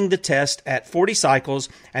running the test at 40 cycles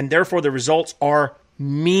and therefore the results are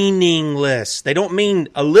meaningless. They don't mean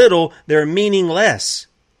a little, they're meaningless.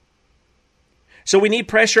 So we need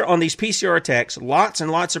pressure on these PCR techs, lots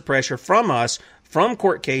and lots of pressure from us, from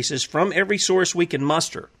court cases, from every source we can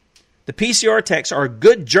muster. The PCR techs are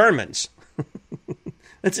good Germans.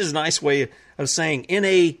 That's his nice way of saying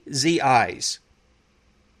Nazis.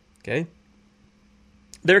 Okay?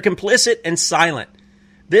 They're complicit and silent.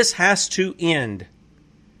 This has to end.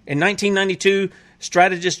 In 1992,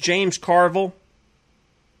 strategist James Carville,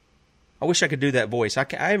 I wish I could do that voice. I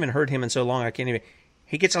haven't heard him in so long, I can't even.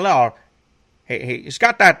 He gets a lot. He's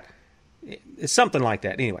got that. It's something like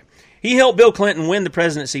that. Anyway, he helped Bill Clinton win the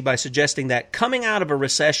presidency by suggesting that coming out of a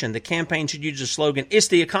recession, the campaign should use the slogan, "It's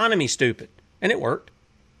the economy, stupid." And it worked.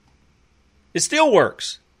 It still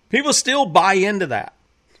works. People still buy into that.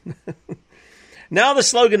 Now the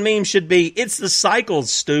slogan meme should be, it's the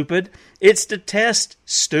cycles, stupid. It's the test,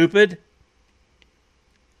 stupid.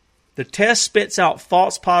 The test spits out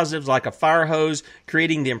false positives like a fire hose,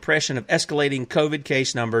 creating the impression of escalating COVID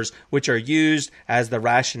case numbers, which are used as the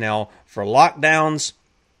rationale for lockdowns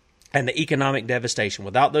and the economic devastation.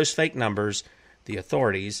 Without those fake numbers, the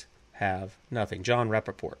authorities have nothing. John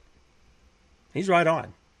Rappaport. He's right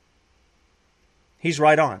on. He's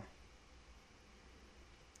right on.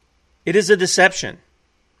 It is a deception.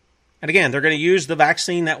 And again, they're going to use the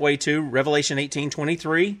vaccine that way too. Revelation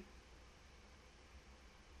 18:23.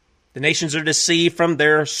 The nations are deceived from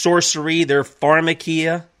their sorcery, their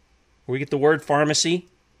pharmakia, where we get the word pharmacy.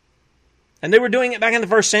 And they were doing it back in the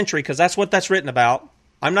first century because that's what that's written about.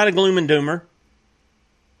 I'm not a gloom and doomer.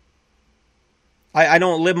 I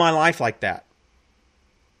don't live my life like that.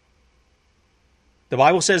 The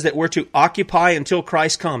Bible says that we're to occupy until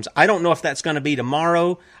Christ comes. I don't know if that's going to be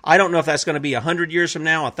tomorrow. I don't know if that's going to be 100 years from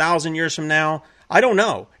now, 1,000 years from now. I don't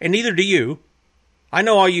know, and neither do you. I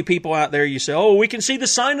know all you people out there, you say, oh, we can see the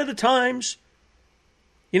sign of the times.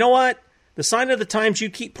 You know what? The sign of the times you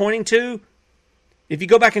keep pointing to, if you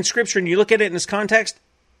go back in Scripture and you look at it in its context,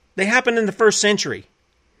 they happened in the first century.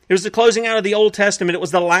 It was the closing out of the Old Testament. It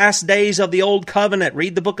was the last days of the Old Covenant.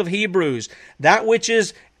 Read the book of Hebrews. That which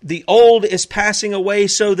is the old is passing away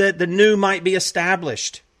so that the new might be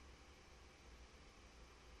established.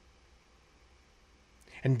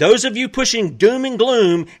 And those of you pushing doom and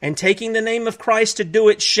gloom and taking the name of Christ to do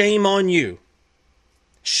it, shame on you.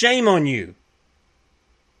 Shame on you.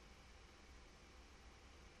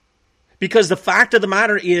 Because the fact of the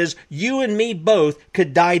matter is, you and me both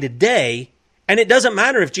could die today, and it doesn't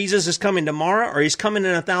matter if Jesus is coming tomorrow or he's coming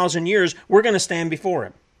in 1,000 years, we're going to stand before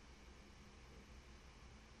him.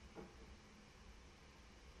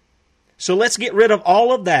 So let's get rid of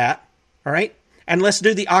all of that, all right? And let's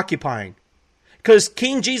do the occupying. Because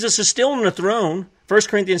King Jesus is still on the throne, 1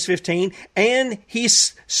 Corinthians 15, and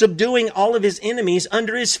he's subduing all of his enemies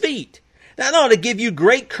under his feet. That ought to give you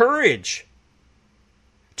great courage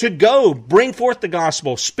to go, bring forth the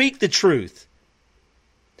gospel, speak the truth,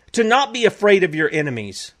 to not be afraid of your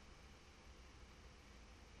enemies,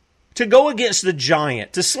 to go against the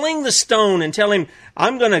giant, to sling the stone and tell him,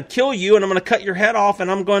 I'm going to kill you and I'm going to cut your head off and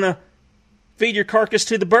I'm going to feed your carcass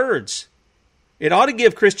to the birds. It ought to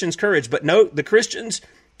give Christians courage, but no, the Christians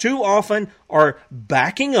too often are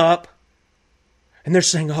backing up and they're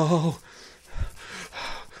saying, oh,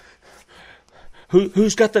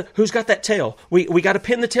 who's got that tail? We got to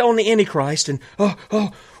pin the tail on the Antichrist, and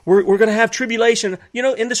we're going to have tribulation. You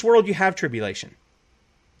know, in this world you have tribulation.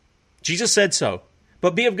 Jesus said so.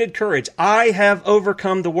 But be of good courage. I have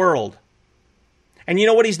overcome the world. And you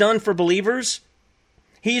know what he's done for believers?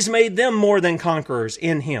 He's made them more than conquerors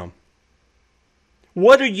in him.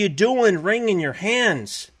 What are you doing wringing your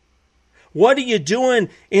hands? What are you doing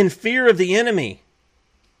in fear of the enemy?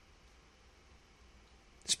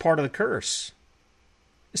 It's part of the curse.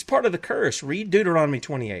 It's part of the curse. Read Deuteronomy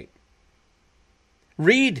 28.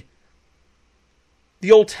 Read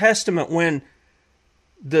the Old Testament when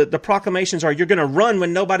the proclamations are, you're going to run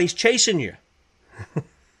when nobody's chasing you.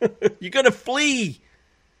 You're going to flee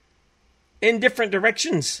in different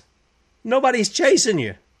directions. Nobody's chasing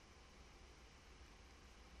you.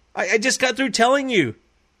 I just got through telling you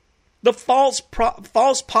the false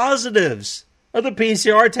positives of the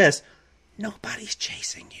PCR test. Nobody's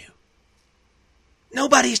chasing you.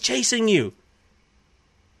 Nobody's chasing you.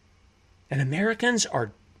 And Americans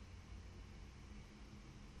are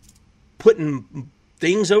putting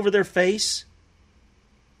things over their face,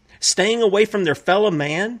 staying away from their fellow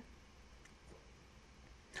man,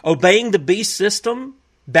 obeying the beast system,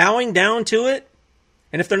 bowing down to it.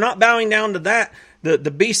 And if they're not bowing down to that, the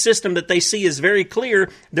beast system that they see is very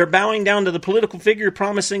clear. They're bowing down to the political figure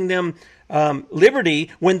promising them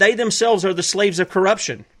liberty when they themselves are the slaves of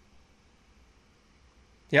corruption.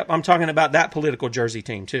 Yep, I'm talking about that political Jersey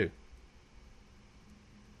team too.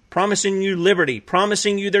 Promising you liberty,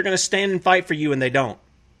 promising you they're going to stand and fight for you, and they don't.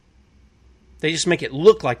 They just make it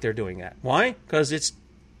look like they're doing that. Why? Because it's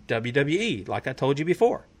WWE, like I told you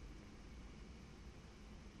before.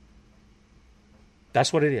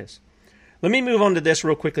 That's what it is. Let me move on to this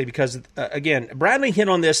real quickly because, again, Bradley hit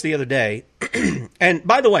on this the other day. And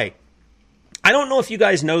by the way, I don't know if you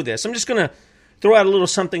guys know this. I'm just going to throw out a little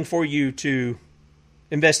something for you to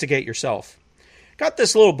investigate yourself. Got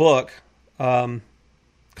this little book called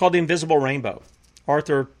The Invisible Rainbow.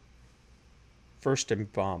 Arthur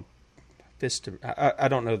Firstenbaum. I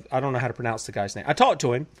don't know how to pronounce the guy's name. I talked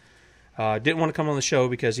to him. Didn't want to come on the show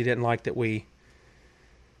because he didn't like that we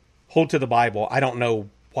hold to the Bible. I don't know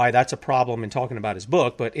why that's a problem in talking about his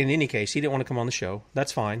book. But in any case, he didn't want to come on the show.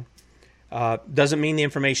 That's fine. Doesn't mean the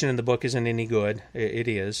information in the book isn't any good. It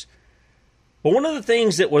is. But one of the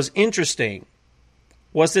things that was interesting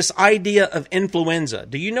was this idea of influenza.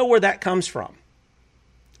 Do you know where that comes from?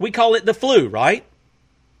 We call it the flu, right?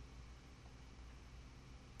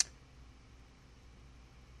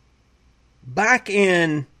 Back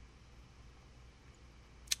in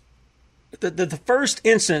the first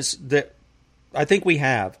instance that I think we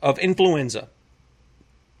have of influenza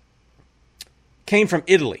came from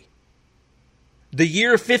Italy. The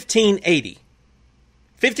year 1580.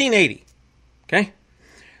 1580. Okay?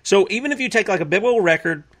 So even if you take like a biblical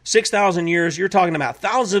record, 6,000 years, you're talking about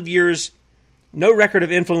thousands of years, no record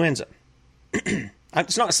of influenza.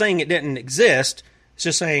 It's not saying it didn't exist. It's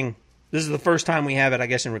just saying this is the first time we have it, I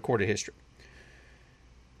guess, in recorded history.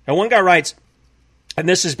 Now, one guy writes, and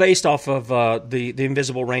this is based off of the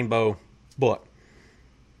Invisible Rainbow book.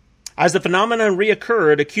 As the phenomenon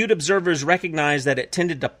reoccurred, acute observers recognized that it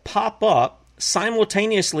tended to pop up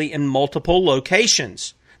simultaneously in multiple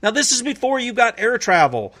locations. Now, this is before you got air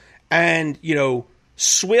travel and,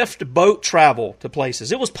 swift boat travel to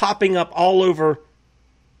places. It was popping up all over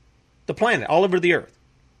the planet, all over the earth,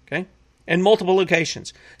 okay, in multiple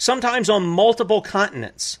locations, sometimes on multiple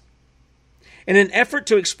continents. In an effort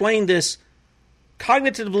to explain this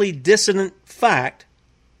cognitively dissonant fact,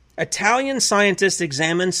 Italian scientists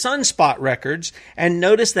examined sunspot records and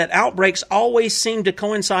noticed that outbreaks always seemed to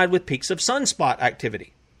coincide with peaks of sunspot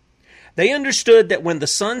activity. They understood that when the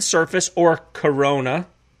sun's surface, or corona,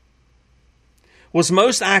 was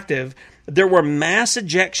most active, there were mass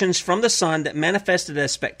ejections from the sun that manifested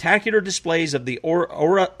as spectacular displays of the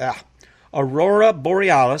aurora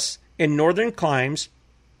borealis in northern climes,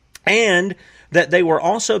 and that they were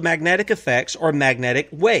also magnetic effects or magnetic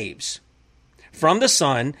waves from the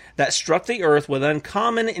sun that struck the earth with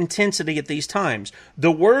uncommon intensity at these times.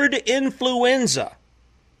 The word influenza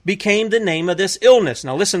became the name of this illness.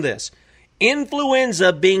 Now listen to this.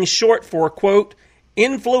 Influenza being short for, quote,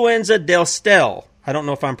 influenza del stelle. I don't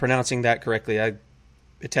know if I'm pronouncing that correctly.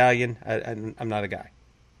 Italian, I'm not a guy.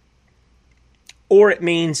 Or it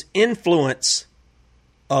means influence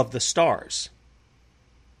of the stars.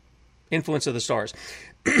 Influence of the stars.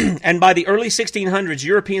 And by the early 1600s,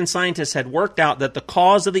 European scientists had worked out that the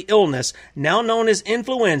cause of the illness, now known as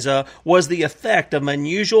influenza, was the effect of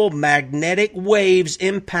unusual magnetic waves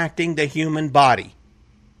impacting the human body.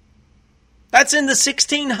 That's in the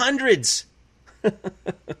 1600s.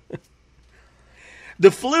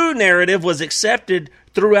 The flu narrative was accepted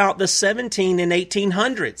throughout the 17 and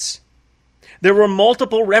 1800s. There were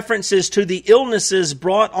multiple references to the illnesses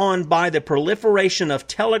brought on by the proliferation of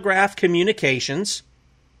telegraph communications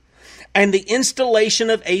and the installation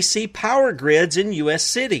of AC power grids in U.S.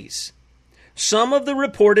 cities. Some of the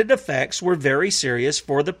reported effects were very serious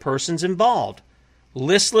for the persons involved.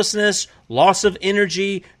 Listlessness, loss of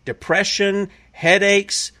energy, depression,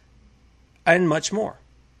 headaches, and much more.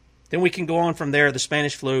 Then we can go on from there, the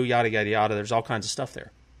Spanish flu, yada, yada, yada. There's all kinds of stuff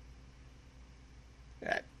there.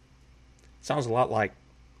 That sounds a lot like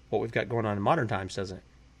what we've got going on in modern times, doesn't it?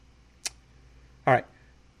 All right.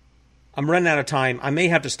 I'm running out of time. I may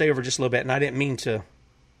have to stay over just a little bit, and I didn't mean to.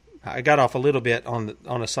 I got off a little bit on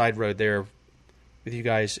a side road there with you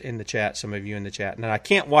guys in the chat, some of you in the chat. And I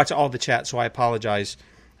can't watch all the chat, so I apologize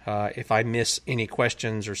if I miss any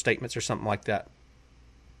questions or statements or something like that.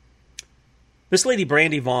 This lady,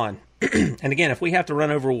 Brandy Vaughn, and again, if we have to run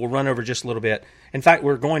over, we'll run over just a little bit. In fact,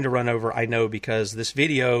 we're going to run over, I know, because this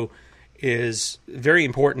video is very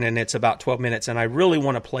important, and it's about 12 minutes, and I really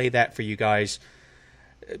want to play that for you guys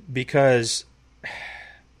because,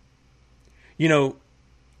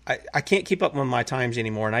 I can't keep up with my times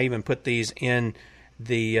anymore, and I even put these in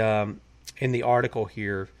the article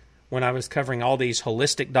here when I was covering all these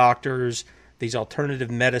holistic doctors, these alternative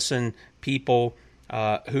medicine people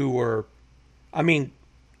who were, I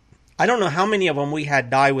don't know how many of them we had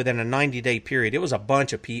die within a 90-day period. It was a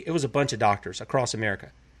bunch of doctors across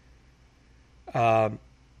America. A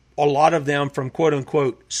lot of them from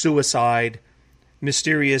quote-unquote suicide,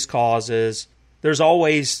 mysterious causes. There's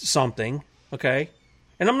always something, okay?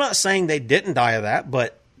 And I'm not saying they didn't die of that,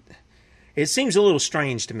 but it seems a little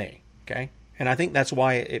strange to me, okay? And I think that's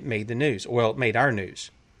why it made the news. Well, it made our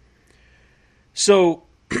news. So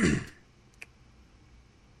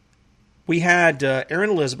we had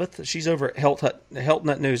Erin Elizabeth. She's over at Health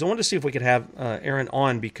Nut News. I wanted to see if we could have Erin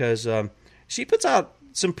on because she puts out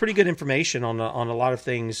some pretty good information on a lot of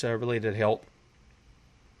things related to health.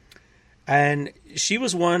 And she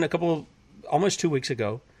was one almost 2 weeks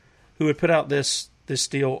ago, who had put out this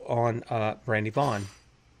deal on Brandy Vaughn.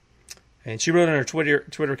 And she wrote on her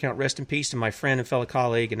Twitter account, "Rest in peace to my friend and fellow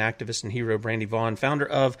colleague and activist and hero, Brandy Vaughn, founder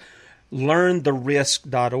of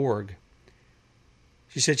LearnTheRisk.org.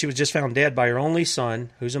 She said she was just found dead by her only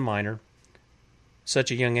son, who's a minor,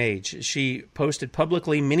 such a young age. She posted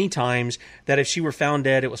publicly many times that if she were found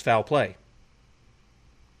dead, it was foul play.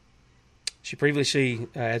 She previously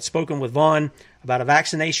had spoken with Vaughn about a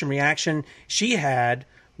vaccination reaction she had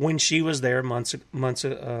when she was there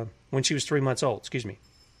when she was 3 months old.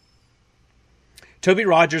 Toby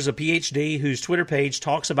Rogers, a PhD whose Twitter page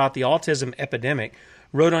talks about the autism epidemic,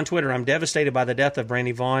 wrote on Twitter, "I'm devastated by the death of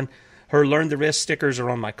Brandy Vaughn. Her Learn the Risk stickers are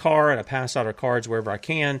on my car, and I pass out her cards wherever I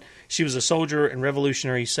can. She was a soldier and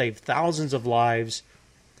revolutionary, saved thousands of lives.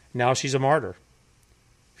 Now she's a martyr.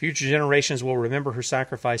 Future generations will remember her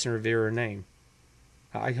sacrifice and revere her name."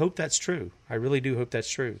 I hope that's true. I really do hope that's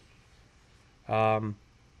true.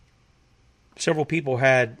 Several people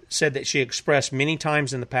had said that she expressed many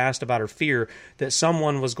times in the past about her fear that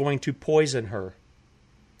someone was going to poison her,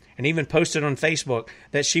 and even posted on Facebook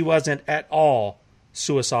that she wasn't at all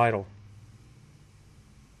suicidal.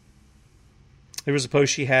 There was a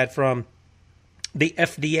post she had from the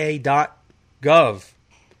FDA.gov,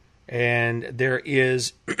 and there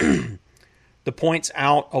is the points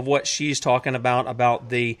out of what she's talking about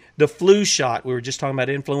the flu shot. We were just talking about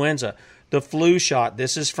influenza. The flu shot.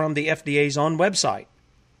 This is from the FDA's own website.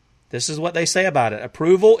 This is what they say about it.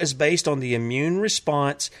 Approval is based on the immune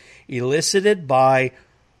response elicited by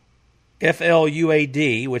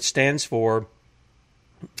FLUAD, which stands for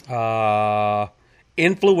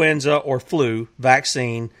influenza or flu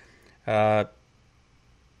vaccine,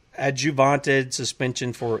 adjuvanted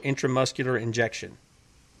suspension for intramuscular injection.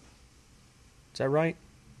 Is that right?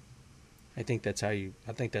 I think that's how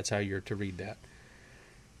you're to read that.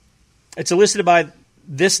 It's elicited by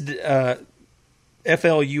this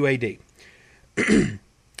FLUAD.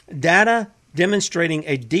 Data demonstrating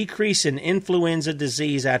a decrease in influenza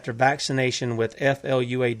disease after vaccination with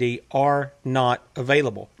FLUAD are not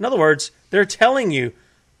available. In other words, they're telling you,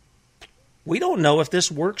 we don't know if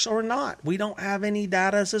this works or not. We don't have any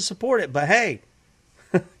data to support it. But hey,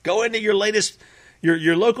 go into your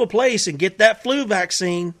local place and get that flu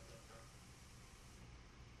vaccine.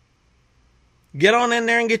 Get on in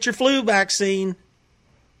there and get your flu vaccine.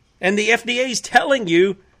 And the FDA is telling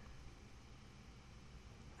you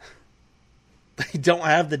they don't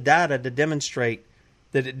have the data to demonstrate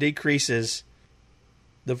that it decreases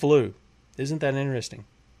the flu. Isn't that interesting?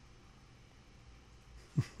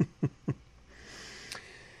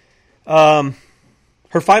 Her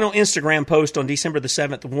final Instagram post on December the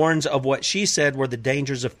 7th warns of what she said were the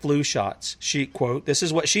dangers of flu shots. She, quote, this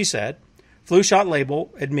is what she said, "Flu shot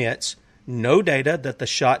label admits no data that the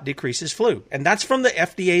shot decreases flu." And that's from the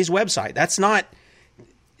FDA's website.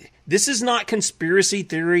 This is not conspiracy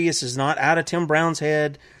theory. This is not out of Tim Brown's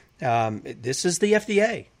head. This is the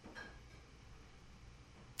FDA.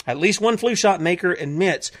 At least one flu shot maker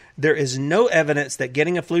admits there is no evidence that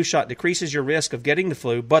getting a flu shot decreases your risk of getting the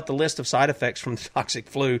flu, but the list of side effects from the toxic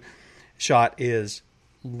flu shot is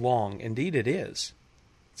long. Indeed, it is.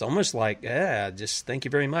 It's almost like, just thank you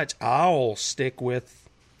very much. I'll stick with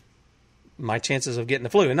my chances of getting the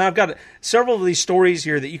flu. And now I've got several of these stories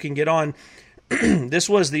here that you can get on. This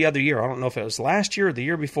was the other year. I don't know if it was last year or the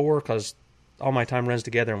year before, because all my time runs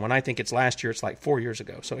together. And when I think it's last year, it's like 4 years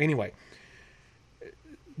ago. So anyway,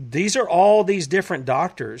 these are all these different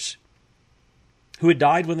doctors who had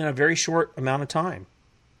died within a very short amount of time.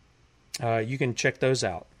 You can check those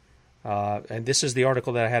out. And this is the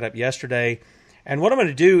article that I had up yesterday. And what I'm going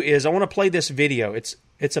to do is I want to play this video.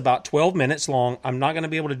 It's about 12 minutes long. I'm not going to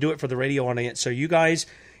be able to do it for the radio audience. So you guys,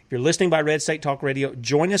 if you're listening by Red State Talk Radio,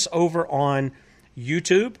 join us over on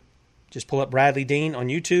YouTube. Just pull up Bradley Dean on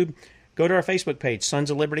YouTube. Go to our Facebook page,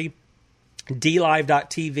 Sons of Liberty,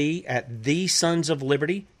 DLive.tv at The Sons of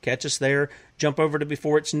Liberty. Catch us there. Jump over to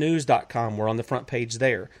beforeitsnews.com. We're on the front page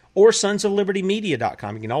there. Or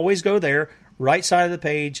sonsoflibertymedia.com. You can always go there. Right side of the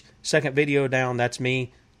page, second video down, that's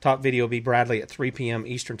me. Top video will be Bradley at 3 p.m.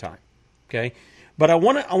 Eastern Time. Okay? But I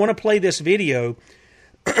want to play this video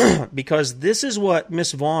because this is what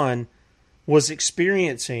Miss Vaughn was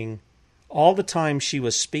experiencing all the time she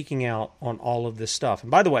was speaking out on all of this stuff.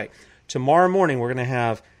 And by the way, tomorrow morning we're going to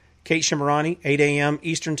have Kate Shimarani, 8 a.m.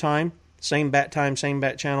 Eastern Time, same bat time, same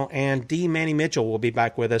bat channel, and D. Manny Mitchell will be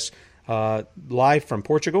back with us live from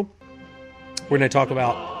Portugal. We're going to talk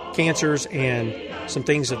about cancers and some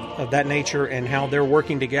things of that nature and how they're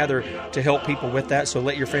working together to help people with that. So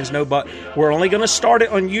let your friends know. But we're only going to start it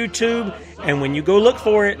on YouTube. And when you go look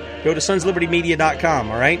for it, go to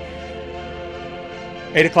sonslibertymedia.com, all right?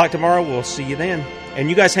 8 o'clock tomorrow. We'll see you then. And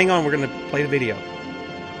you guys hang on. We're going to play the video.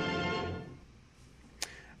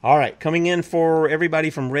 All right, coming in for everybody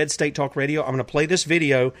from Red State Talk Radio, I'm going to play this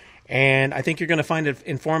video, and I think you're going to find it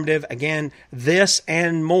informative. Again, this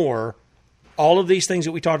and more, all of these things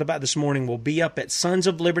that we talked about this morning will be up at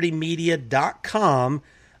sonsoflibertymedia.com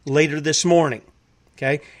later this morning.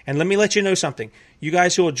 Okay? And let me let you know something. You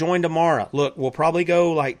guys who will join tomorrow, look, we'll probably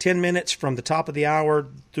go like 10 minutes from the top of the hour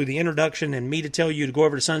through the introduction and me to tell you to go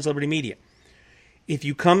over to Sons of Liberty Media. If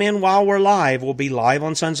you come in while we're live, we'll be live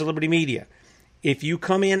on Sons of Liberty Media. If you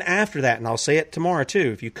come in after that, and I'll say it tomorrow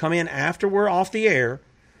too, if you come in after we're off the air,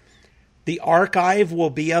 the archive will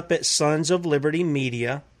be up at Sons of Liberty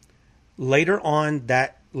Media later on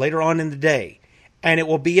in the day. And it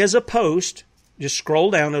will be as a post, just scroll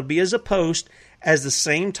down, it'll be as a post as the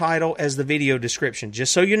same title as the video description,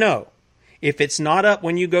 just so you know. If it's not up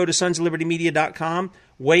when you go to sonsoflibertymedia.com,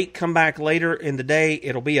 wait, come back later in the day,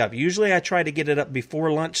 it'll be up. Usually I try to get it up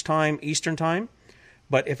before lunchtime Eastern time.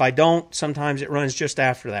 But if I don't, sometimes it runs just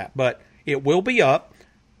after that. But it will be up.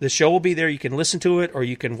 The show will be there. You can listen to it or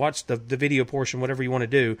you can watch the video portion, whatever you want to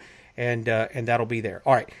do, and that'll be there.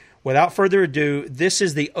 All right. Without further ado, this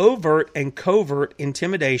is the overt and covert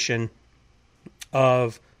intimidation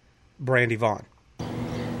of Brandy Vaughn.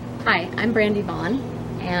 Hi, I'm Brandy Vaughn,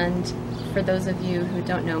 and for those of you who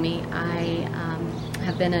don't know me, I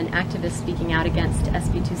have been an activist speaking out against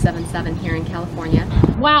SB 277 here in California.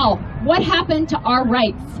 Wow, what happened to our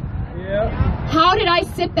rights? Yeah. How did I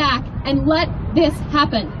sit back and let this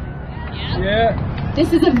happen? Yeah.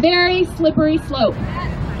 This is a very slippery slope.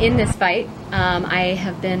 In this fight, I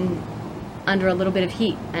have been under a little bit of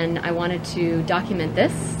heat, and I wanted to document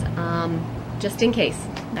this just in case.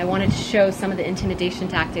 I wanted to show some of the intimidation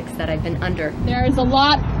tactics that I've been under. There is a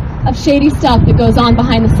lot of shady stuff that goes on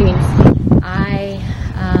behind the scenes. I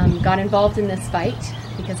got involved in this fight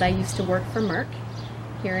because I used to work for Merck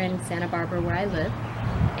here in Santa Barbara where I live,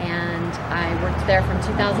 and I worked there from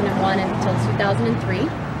 2001 until 2003,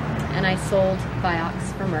 and I sold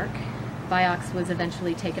Vioxx for Merck. Vioxx was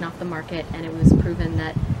eventually taken off the market, and it was proven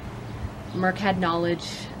that Merck had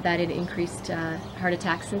knowledge that it increased heart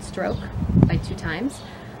attacks and stroke by 2 times,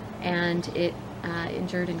 and it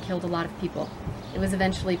injured and killed a lot of people. It was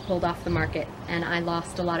eventually pulled off the market, and I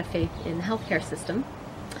lost a lot of faith in the healthcare system.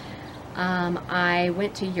 I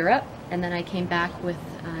went to Europe, and then I came back with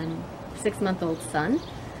a 6-month-old son,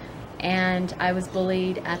 and I was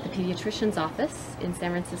bullied at the pediatrician's office in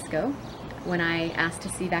San Francisco when I asked to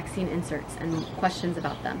see vaccine inserts and questions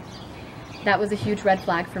about them. That was a huge red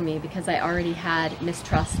flag for me because I already had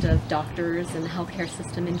mistrust of doctors and the healthcare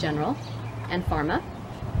system in general and pharma.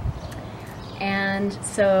 And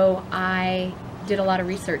so I did a lot of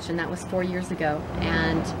research, and that was 4 years ago,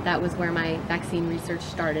 and that was where my vaccine research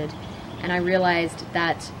started. And I realized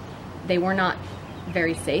that they were not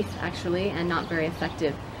very safe, actually, and not very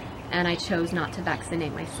effective, and I chose not to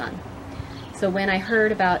vaccinate my son. So when I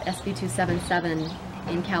heard about SB 277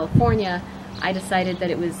 in California, I decided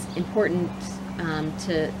that it was important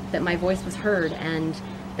that my voice was heard and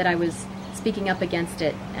that I was speaking up against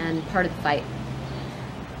it and part of the fight.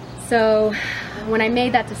 So when I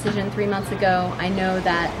made that decision 3 months ago, I know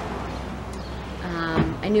that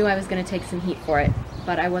I knew I was going to take some heat for it,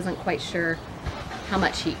 but I wasn't quite sure how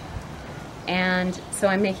much heat. And so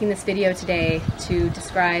I'm making this video today to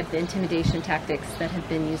describe the intimidation tactics that have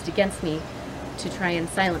been used against me to try and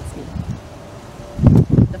silence me.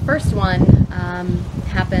 The first one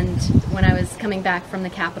happened when I was coming back from the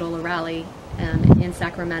Capitol rally in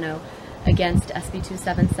Sacramento against SB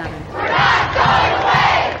 277. We're not going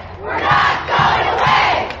away! We're not going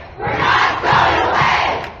away! We're not going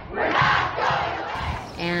away! We're not going away!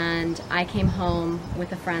 And I came home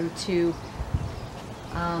with a friend to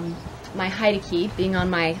my hide key being on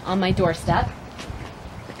my doorstep,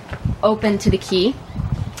 open to the key.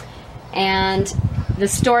 And the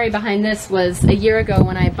story behind this was a year ago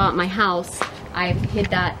when I bought my house, I hid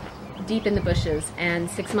that deep in the bushes,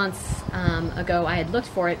 and 6 months ago I had looked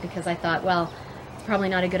for it because I thought, well, it's probably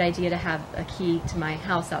not a good idea to have a key to my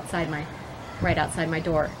house right outside my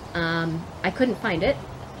door. I couldn't find it,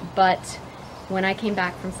 but when I came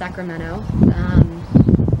back from Sacramento,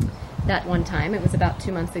 that one time, it was about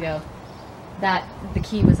 2 months ago, that the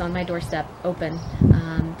key was on my doorstep, open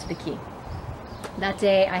to the key. That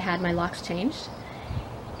day I had my locks changed,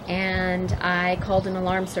 and I called an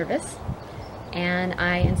alarm service, and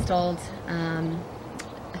I installed a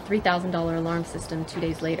 $3,000 alarm system 2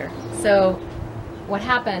 days later. So what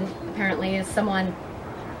happened, apparently, is someone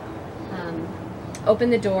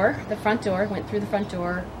opened the door, the front door, went through the front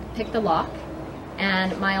door, picked the lock,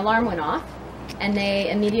 and my alarm went off, and they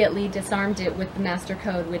immediately disarmed it with the master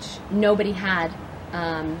code, which nobody had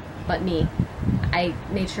but me. I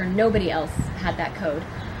made sure nobody else had that code.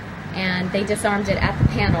 and they disarmed it at the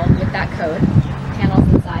panel with that code. Panels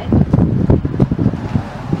inside.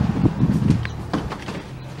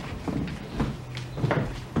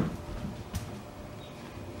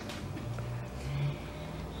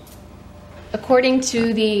 According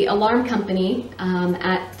to the alarm company,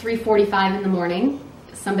 at 3:45 in the morning,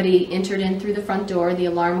 somebody entered in through the front door, the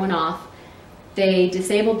alarm went off. They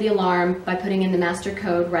disabled the alarm by putting in the master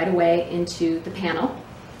code right away into the panel.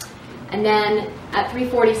 And then at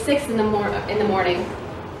 3:46 in the morning,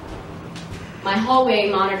 my hallway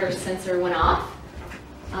monitor sensor went off.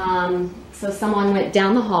 So someone went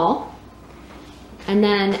down the hall. And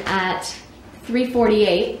then at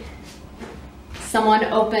 3:48, someone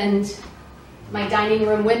opened my dining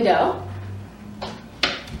room window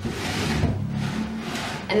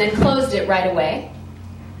and then closed it right away.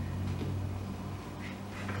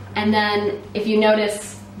 And then if you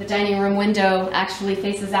notice, the dining room window actually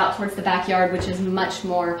faces out towards the backyard, which is much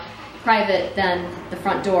more private than the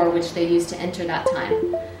front door, which they used to enter that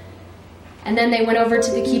time. And then they went over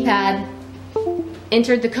to the keypad,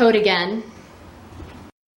 entered the code again,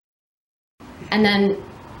 and then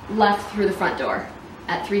left through the front door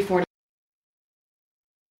at 3:49.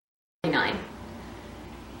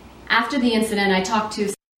 After the incident, I talked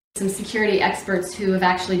to some security experts who have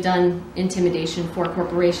actually done intimidation for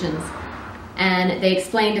corporations, and they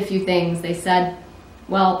explained a few things. They said,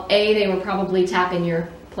 well, A, they were probably tapping your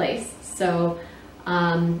place, so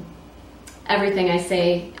everything I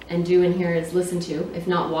say and do in here is listened to, if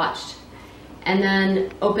not watched. And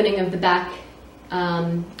then opening of the back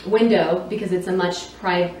window, because it's a much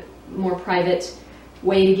more private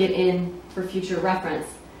way to get in for future reference,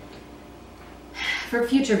 for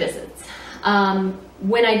future visits.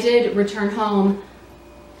 When I did return home,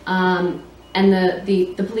 and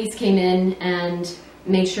the police came in and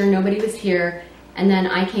made sure nobody was here, and then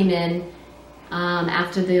I came in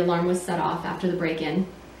after the alarm was set off, after the break-in.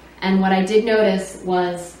 And what I did notice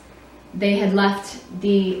was they had left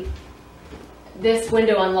this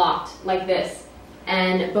window unlocked, like this.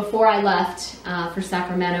 And before I left for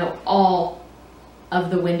Sacramento, all of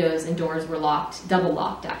the windows and doors were locked, double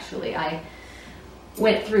locked actually. I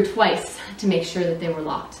went through twice to make sure that they were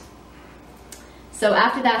locked. So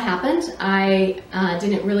after that happened, I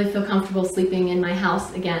didn't really feel comfortable sleeping in my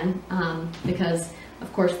house again because,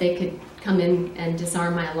 of course, they could come in and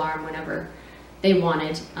disarm my alarm whenever they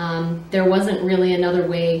wanted. There wasn't really another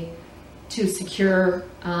way to secure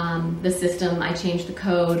the system. I changed the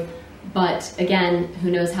code, but again,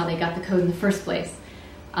 who knows how they got the code in the first place.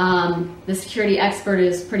 The security expert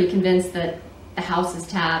is pretty convinced that the house is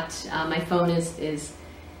tapped, my phone is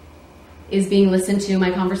being listened to, my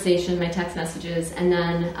conversation, my text messages, and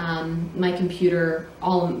then my computer,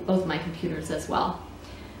 both my computers as well.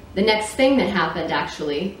 The next thing that happened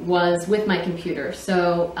actually was with my computer.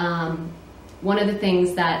 So one of the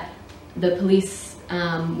things that the police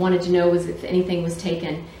wanted to know was if anything was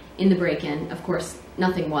taken in the break-in. Of course,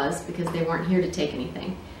 nothing was because they weren't here to take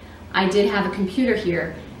anything. I did have a computer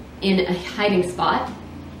here in a hiding spot,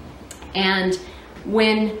 and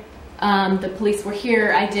when the police were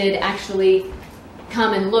here, I did actually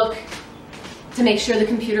come and look to make sure the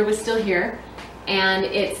computer was still here, and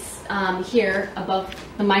it's here above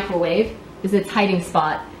the microwave is its hiding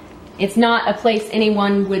spot. It's not a place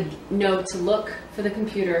anyone would know to look for the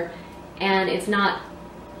computer, and it's not,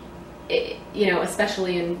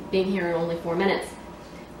 especially in being here in only 4 minutes.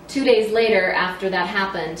 2 days later, after that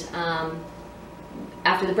happened,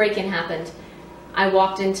 after the break-in happened, I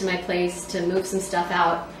walked into my place to move some stuff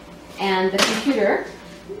out, and the computer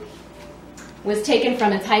was taken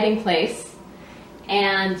from its hiding place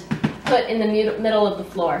and put in the middle of the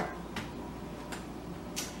floor.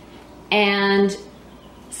 And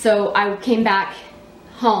so I came back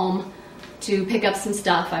home to pick up some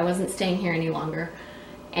stuff. I wasn't staying here any longer.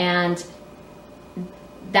 And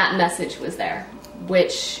that message was there,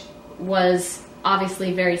 which was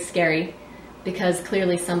obviously very scary because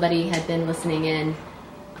clearly somebody had been listening in,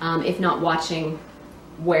 if not watching,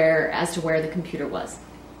 as to where the computer was.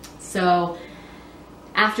 So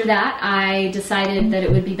after that, I decided that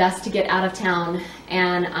it would be best to get out of town,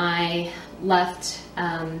 and I left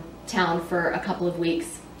town for a couple of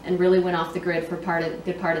weeks and really went off the grid for a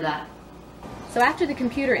good part of that. So after the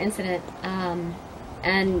computer incident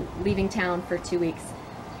and leaving town for 2 weeks,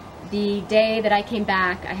 the day that I came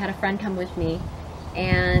back, I had a friend come with me,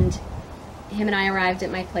 and him and I arrived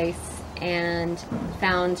at my place and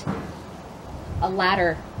found a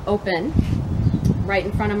ladder open right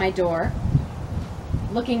in front of my door,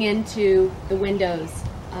 looking into the windows,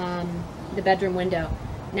 the bedroom window.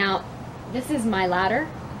 Now, this is my ladder,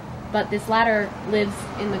 but this ladder lives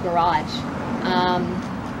in the garage.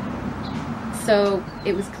 So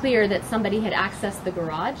it was clear that somebody had accessed the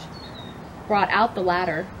garage, brought out the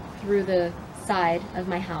ladder through the side of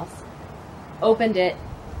my house, opened it,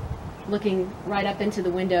 looking right up into the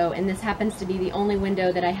window, and this happens to be the only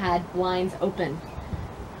window that I had blinds open.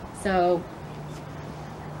 So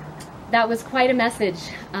that was quite a message.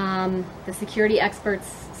 The security experts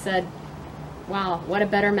said, wow, what a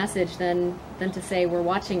better message than to say we're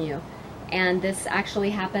watching you. And this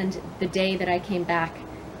actually happened the day that I came back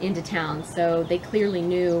into town. So they clearly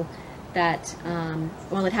knew that,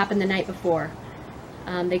 well, it happened the night before.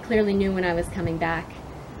 They clearly knew when I was coming back.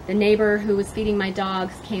 The neighbor who was feeding my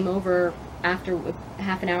dogs came over after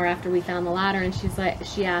half an hour after we found the ladder, and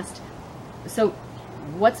she asked, so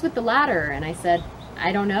what's with the ladder? And I said,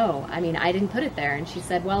 I don't know. I mean, I didn't put it there. And she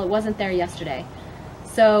said, well, it wasn't there yesterday.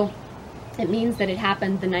 So it means that it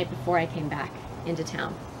happened the night before I came back into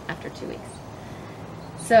town after 2 weeks.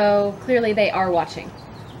 So clearly they are watching.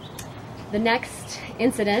 The next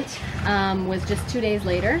incident was just 2 days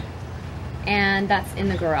later, and that's in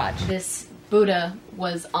the garage. This Buddha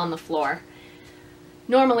was on the floor.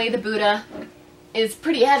 Normally the Buddha is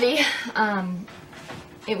pretty heavy.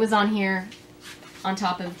 It was on here on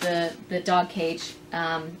top of the dog cage,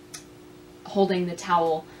 holding the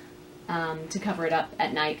towel to cover it up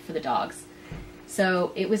at night for the dogs.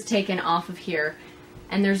 So it was taken off of here,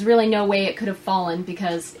 and there's really no way it could have fallen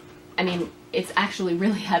because, I mean, it's actually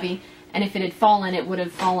really heavy, and if it had fallen, it would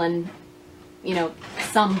have fallen, you know,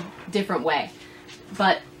 some different way.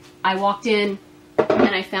 But I walked in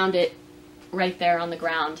and I found it right there on the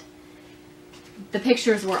ground. The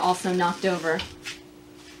pictures were also knocked over.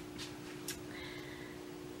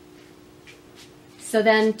 So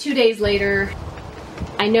then 2 days later,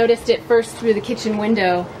 I noticed it first through the kitchen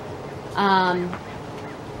window,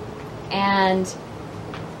 and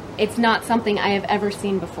it's not something I have ever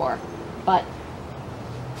seen before, but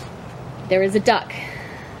there is a duck.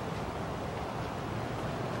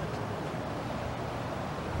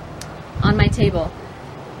 On my table.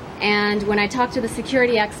 And when I talked to the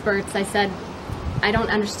security experts, I said, I don't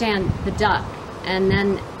understand the duck. And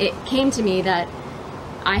then it came to me that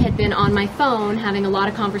I had been on my phone having a lot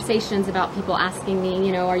of conversations about people asking me,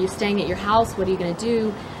 you know, are you staying at your house? What are you going to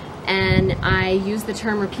do? And I used the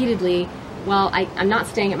term repeatedly, well, I'm not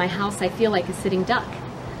staying at my house. I feel like a sitting duck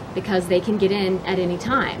because they can get in at any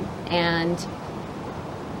time. And,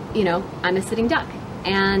 you know, I'm a sitting duck.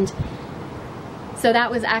 And so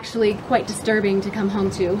that was actually quite disturbing to come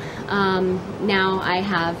home to. Now I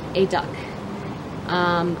have a duck.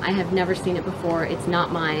 I have never seen it before. It's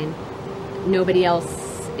not mine. Nobody else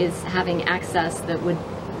is having access that would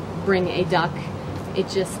bring a duck.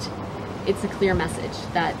 It's a clear message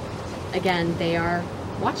that, again, they are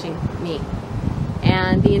watching me.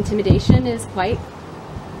 And the intimidation is quite,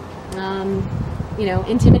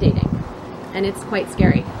 intimidating. And it's quite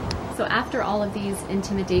scary. So after all of these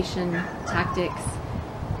intimidation tactics,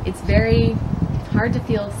 it's very hard to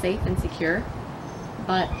feel safe and secure,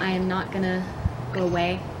 but I am not going to go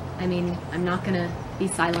away. I mean, I'm not going to be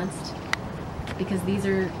silenced because these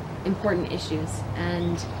are important issues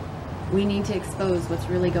and we need to expose what's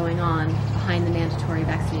really going on behind the mandatory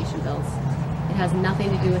vaccination bills. It has nothing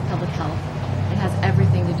to do with public health. It has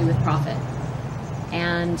everything to do with profit.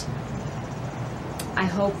 And I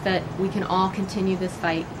hope that we can all continue this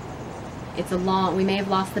fight. We may have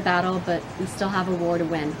lost the battle, but we still have a war to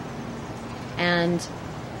win. And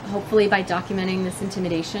hopefully by documenting this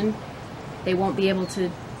intimidation, they won't be able to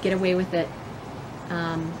get away with it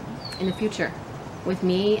in the future, with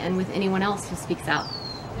me and with anyone else who speaks out.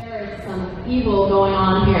 There is some evil going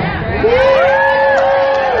on here.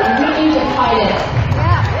 And we need to fight it.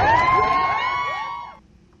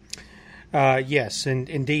 Yes, and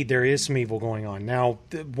indeed there is some evil going on. Now,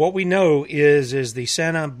 what we know is the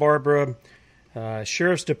Santa Barbara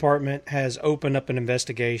Sheriff's Department has opened up an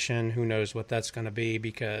investigation. Who knows what that's going to be,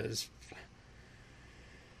 because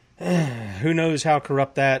who knows how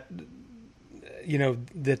corrupt that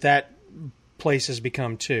place has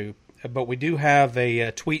become too. But we do have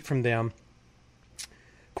a tweet from them.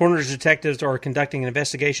 Coroner's detectives are conducting an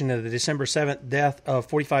investigation into the December 7th death of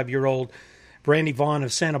 45-year-old Brandy Vaughn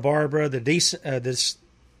of Santa Barbara. The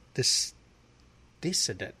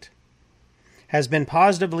decedent has been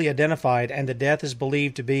positively identified, and the death is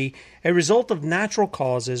believed to be a result of natural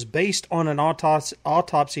causes based on an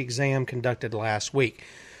autopsy exam conducted last week.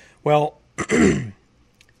 Well,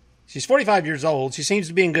 she's 45 years old. She seems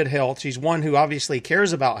to be in good health. She's one who obviously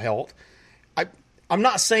cares about health. I'm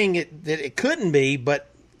not saying that it couldn't be, but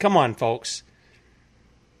come on, folks.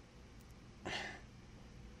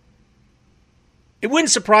 It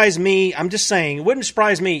wouldn't surprise me. I'm just saying, it wouldn't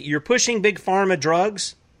surprise me. You're pushing big pharma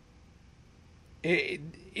drugs.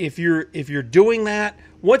 if you're doing that,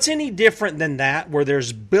 what's any different than that, where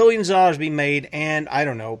there's billions of dollars being made and, I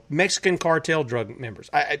don't know, Mexican cartel drug members?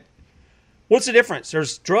 What's the difference?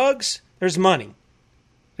 There's drugs, there's money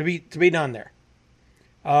to be done there.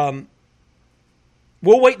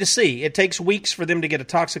 We'll wait to see. It takes weeks for them to get a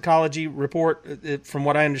toxicology report, from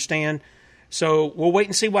what I understand. So we'll wait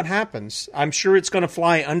and see what happens. I'm sure it's going to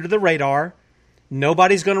fly under the radar.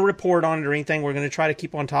 Nobody's going to report on it or anything. We're going to try to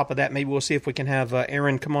keep on top of that. Maybe we'll see if we can have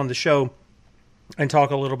Aaron come on the show and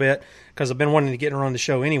talk a little bit, because I've been wanting to get her on the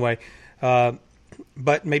show anyway.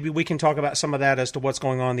 But maybe we can talk about some of that as to what's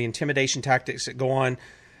going on, the intimidation tactics that go on,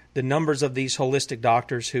 the numbers of these holistic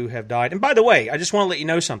doctors who have died. And by the way, I just want to let you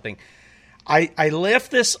know something. I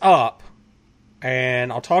left this up,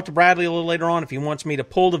 and I'll talk to Bradley a little later on if he wants me to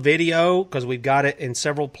pull the video, because we've got it in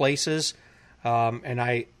several places. And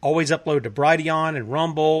I always upload to Brighteon and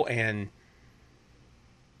Rumble and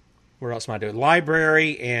where else am I doing?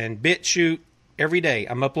 Library and BitChute every day.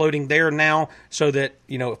 I'm uploading there now so that,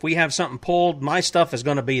 if we have something pulled, my stuff is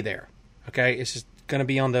going to be there. Okay? It's just going to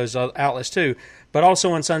be on those outlets too, but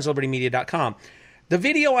also on sonslibertymedia.com. The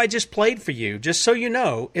video I just played for you, just so you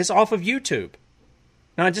know, is off of YouTube.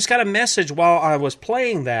 Now, I just got a message while I was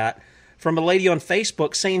playing that from a lady on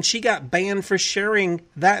Facebook saying she got banned for sharing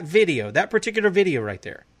that video, that particular video right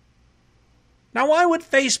there. Now, why would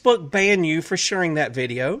Facebook ban you for sharing that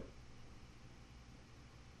video?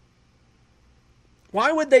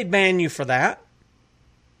 Why would they ban you for that?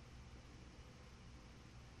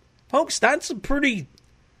 Folks, that's a pretty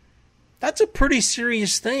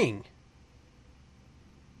serious thing.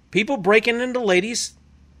 People breaking into ladies'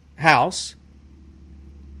 house,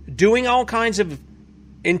 doing all kinds of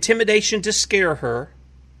intimidation to scare her.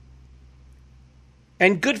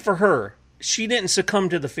 And good for her. She didn't succumb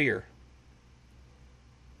to the fear.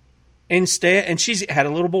 Instead, and she's had a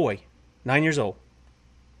little boy, 9 years old.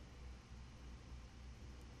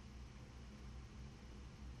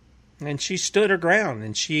 And she stood her ground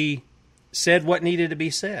and she said what needed to be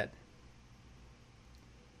said.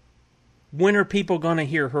 When are people going to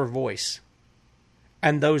hear her voice?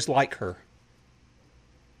 And those like her?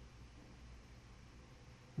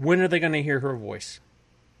 When are they going to hear her voice?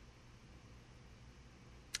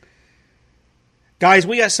 Guys,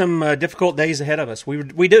 we got some difficult days ahead of us.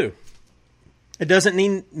 We do. It doesn't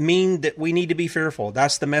mean that we need to be fearful.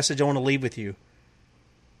 That's the message I want to leave with you.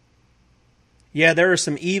 Yeah, there are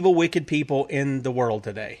some evil, wicked people in the world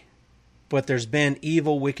today. But there's been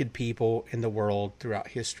evil, wicked people in the world throughout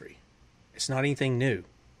history. It's not anything new.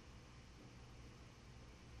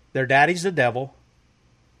 Their daddy's the devil.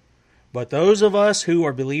 But those of us who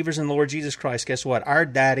are believers in the Lord Jesus Christ, guess what? Our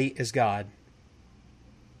daddy is God.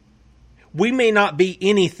 We may not be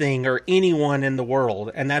anything or anyone in the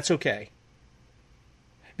world, and that's okay.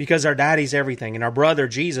 Because our daddy's everything, and our brother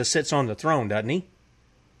Jesus sits on the throne, doesn't he?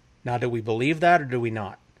 Now, do we believe that or do we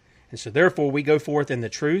not? And so therefore, we go forth in the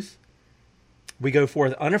truth. We go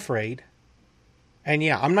forth unafraid. And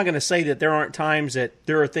yeah, I'm not going to say that there aren't times that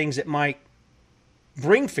there are things that might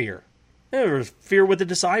bring fear. There was fear with the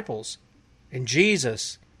disciples. And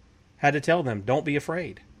Jesus had to tell them, don't be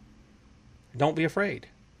afraid. Don't be afraid.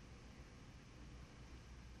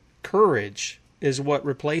 Courage is what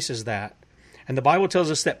replaces that. And the Bible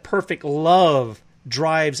tells us that perfect love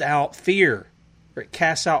drives out fear, or it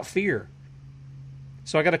casts out fear.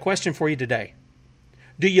 So I got a question for you today.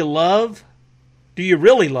 Do you love? Do you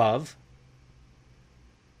really love?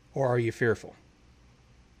 Or are you fearful?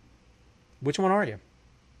 Which one are you?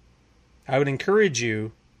 I would encourage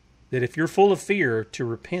you that if you're full of fear, to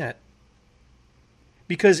repent.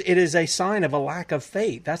 Because it is a sign of a lack of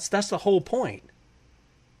faith. That's the whole point.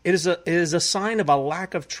 It is a sign of a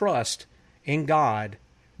lack of trust in God,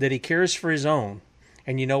 that He cares for His own.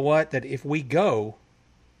 And you know what? That if we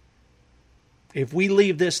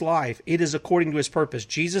leave this life, it is according to His purpose.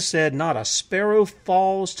 Jesus said, not a sparrow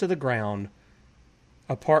falls to the ground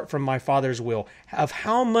apart from my Father's will. Of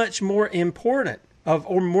how much more important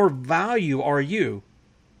or more value are you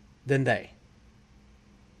than they?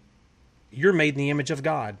 You're made in the image of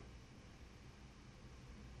God.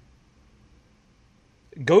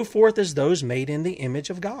 Go forth as those made in the image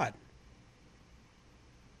of God.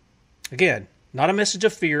 Again, not a message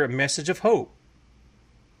of fear, a message of hope.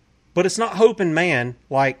 But it's not hope in man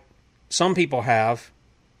like some people have,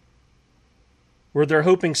 where they're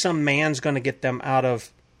hoping some man's going to get them out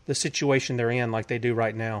of the situation they're in like they do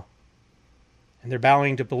right now. And they're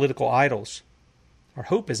bowing to political idols. Our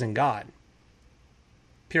hope is in God.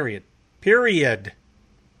 Period. Period.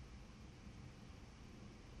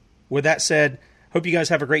 With that said, hope you guys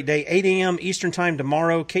have a great day. 8 a.m. Eastern Time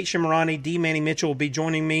tomorrow. Kate Shimarani, D. Manny Mitchell will be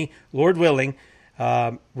joining me, Lord willing.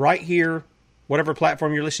 right here, whatever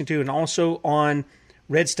platform you're listening to, and also on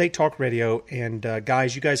Red State Talk Radio. And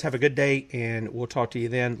guys, you guys have a good day, and we'll talk to you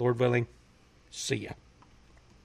then, Lord willing. See ya.